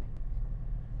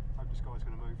 Hope this guy's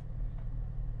going to move.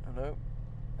 I know.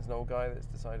 There's an old guy that's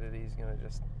decided he's going to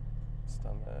just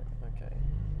stand there. Okay.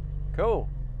 Cool.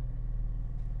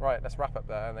 Right, let's wrap up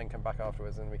there and then come back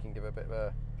afterwards and we can give a bit of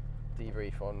a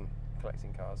debrief on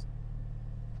collecting cars.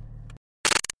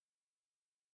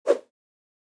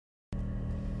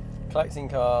 Collecting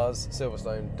cars,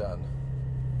 Silverstone, done.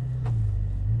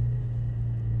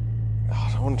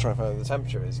 God, I want to try and find out what the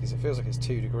temperature is because it feels like it's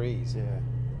 2 degrees. Yeah.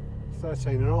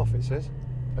 13.5 it says.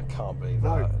 I can't believe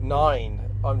No. that. 9.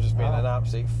 I'm just being an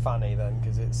absolute fanny then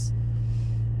because it's...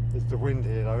 It's the wind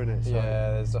here though, isn't it? So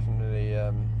Yeah, there's definitely...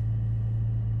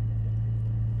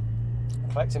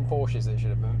 collecting Porsches it should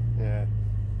have been. yeah.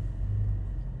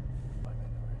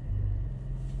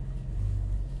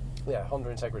 Yeah, Honda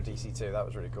Integra DC2, that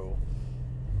was really cool.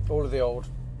 All of the old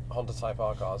Honda Type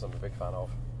R cars I'm a big fan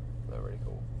of. They're really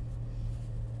cool.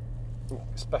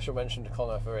 Special mention to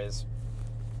Connor for his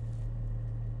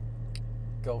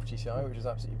Golf GTI, which is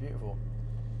absolutely beautiful.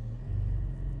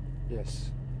 Yes.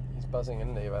 He's buzzing,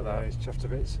 isn't he, about Yeah, that? he's chuffed to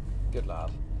bits. Good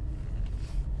lad.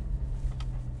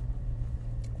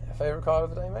 Favourite car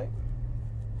of the day, mate?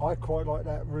 I quite like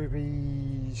that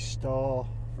Ruby Stone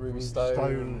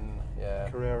Yeah.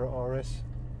 Carrera RS.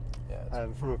 Yeah.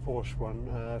 From a Porsche one.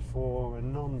 For a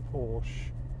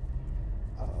non-Porsche,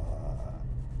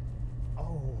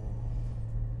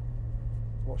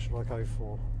 what should I go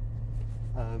for?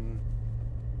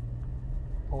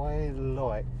 I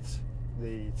liked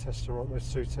the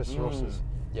those two Testarossas.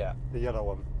 Yeah. The yellow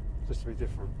one, just to be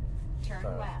different. Turn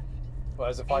Fair enough. left. Well,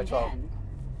 there's a And 512. then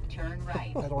turn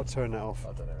right. How do I turn that off?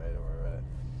 I don't know, mate, don't worry about it.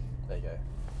 There you go.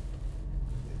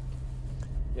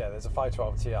 Yeah, there's a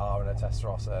 512 TR and a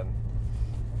Testarossa, and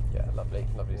yeah, lovely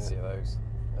to see those.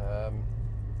 I'm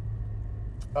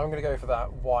going to go for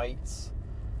that white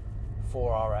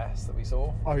 4RS that we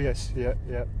saw. Oh yes, yeah.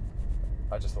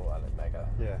 I just thought that looked mega.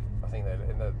 Yeah. I think that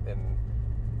in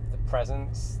the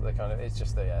presence, the kind of it's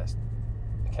just the it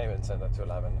came in and turned up to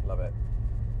 11. Love it.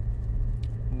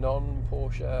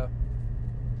 Non-Porsche.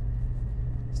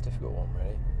 It's a difficult one,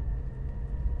 really.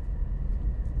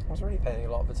 I was really paying a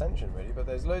lot of attention, really, but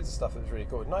there's loads of stuff that was really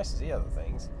cool. Nice to see other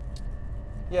things.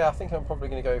 Yeah, I think I'm probably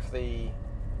going to go for the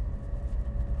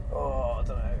I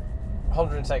don't know,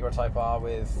 Honda Integra Type R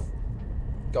with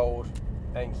gold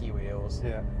and key wheels.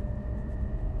 Yeah.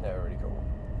 They were really cool.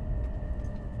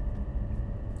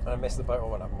 And I missed the boat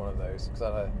when I had one of those because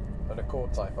I had a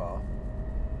Accord Type R.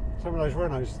 Some of those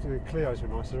Renaults, the Clios were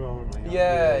nice as well, weren't they?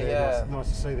 Yeah. Nice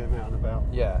to see them out and about.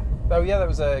 Yeah. Oh yeah, there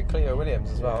was a Clio Williams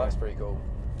as well. Yeah. That's pretty cool.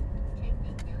 Take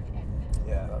the third exit.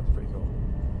 Yeah, that was pretty cool.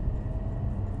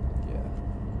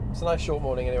 Yeah. It's a nice short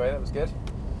morning anyway. That was good.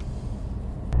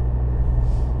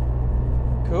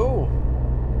 Cool.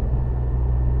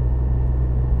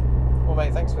 Well,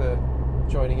 mate, thanks for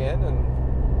joining in, and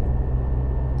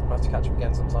we'll have to catch up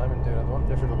again sometime and do another one.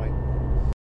 Definitely.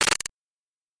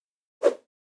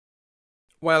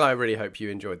 Well, I really hope you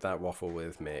enjoyed that waffle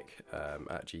with Mick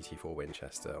at GT4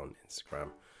 Winchester on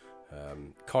Instagram.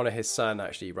 Connor, his son,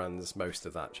 actually runs most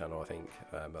of that channel, I think,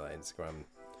 that Instagram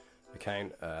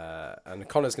account. And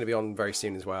Connor's going to be on very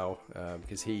soon as well,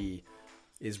 because he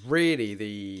is really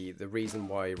the reason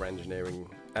why Rengineering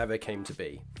ever came to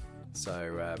be.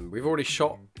 So we've already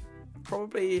shot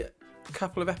probably a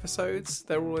couple of episodes.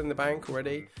 They're all in the bank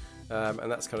already.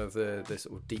 And that's kind of the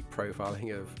sort of deep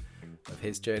profiling of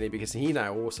his journey, because he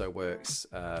now also works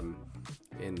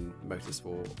in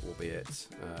motorsport, albeit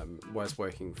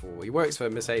he works for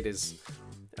Mercedes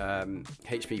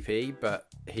HPP, but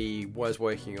he was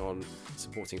working on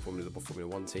supporting Formula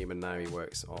 1 team, and now he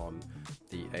works on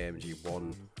the AMG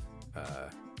 1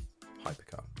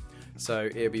 hypercar. So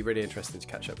it'll be really interesting to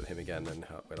catch up with him again, and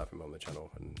we'll have him on the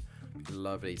channel, and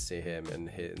lovely to see him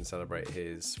and celebrate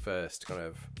his first kind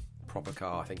of proper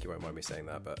car. I think he won't mind me saying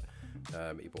that, but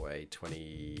he bought a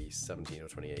 2017 or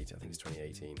 2018, I think it's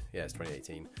 2018. Yeah, it's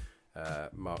 2018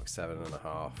 Mark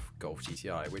 7.5 Golf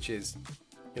GTI, which is,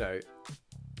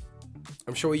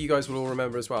 I'm sure you guys will all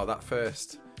remember as well, that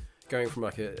first going from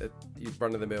like a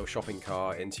run-of-the-mill shopping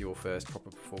car into your first proper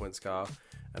performance car,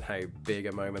 and how big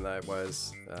a moment that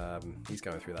was. He's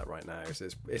going through that right now, so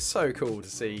it's so cool to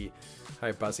see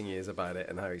how buzzing he is about it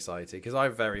and how excited, because I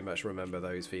very much remember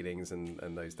those feelings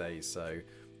and those days. So,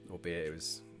 albeit it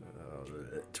was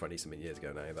 20 something years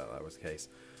ago now that was the case.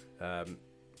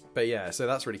 But yeah, so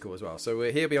that's really cool as well. So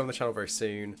he'll be on the channel very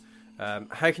soon.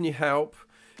 How can you help?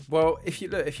 Well,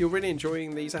 if you're really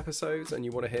enjoying these episodes and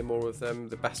you want to hear more of them,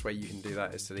 the best way you can do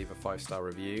that is to leave a 5-star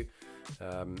review.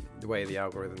 The way the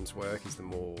algorithms work is the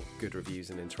more good reviews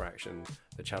and interaction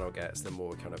the channel gets, the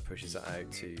more it kind of pushes it out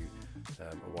to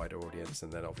a wider audience.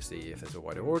 And then obviously if there's a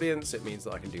wider audience, it means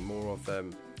that I can do more of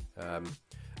them.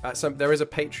 There is a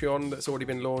Patreon that's already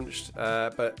been launched,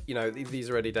 but these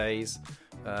are early days.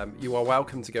 You are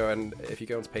welcome to go, and if you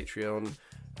go onto Patreon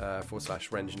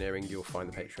 /Rengineering, you'll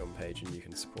find the Patreon page, and you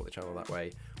can support the channel that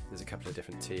way. There's a couple of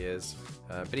different tiers,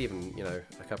 but even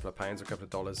a couple of pounds or a couple of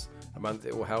dollars a month,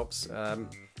 it all helps. And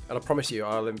I promise you,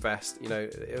 I'll invest.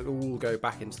 It'll all go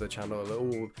back into the channel. It'll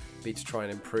all be to try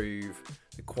and improve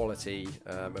the quality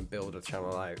and build the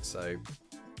channel out. So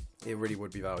it really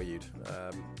would be valued.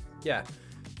 Yeah.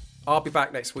 I'll be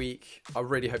back next week. I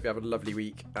really hope you have a lovely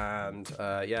week, and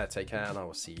take care, and I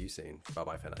will see you soon. Bye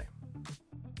bye for now.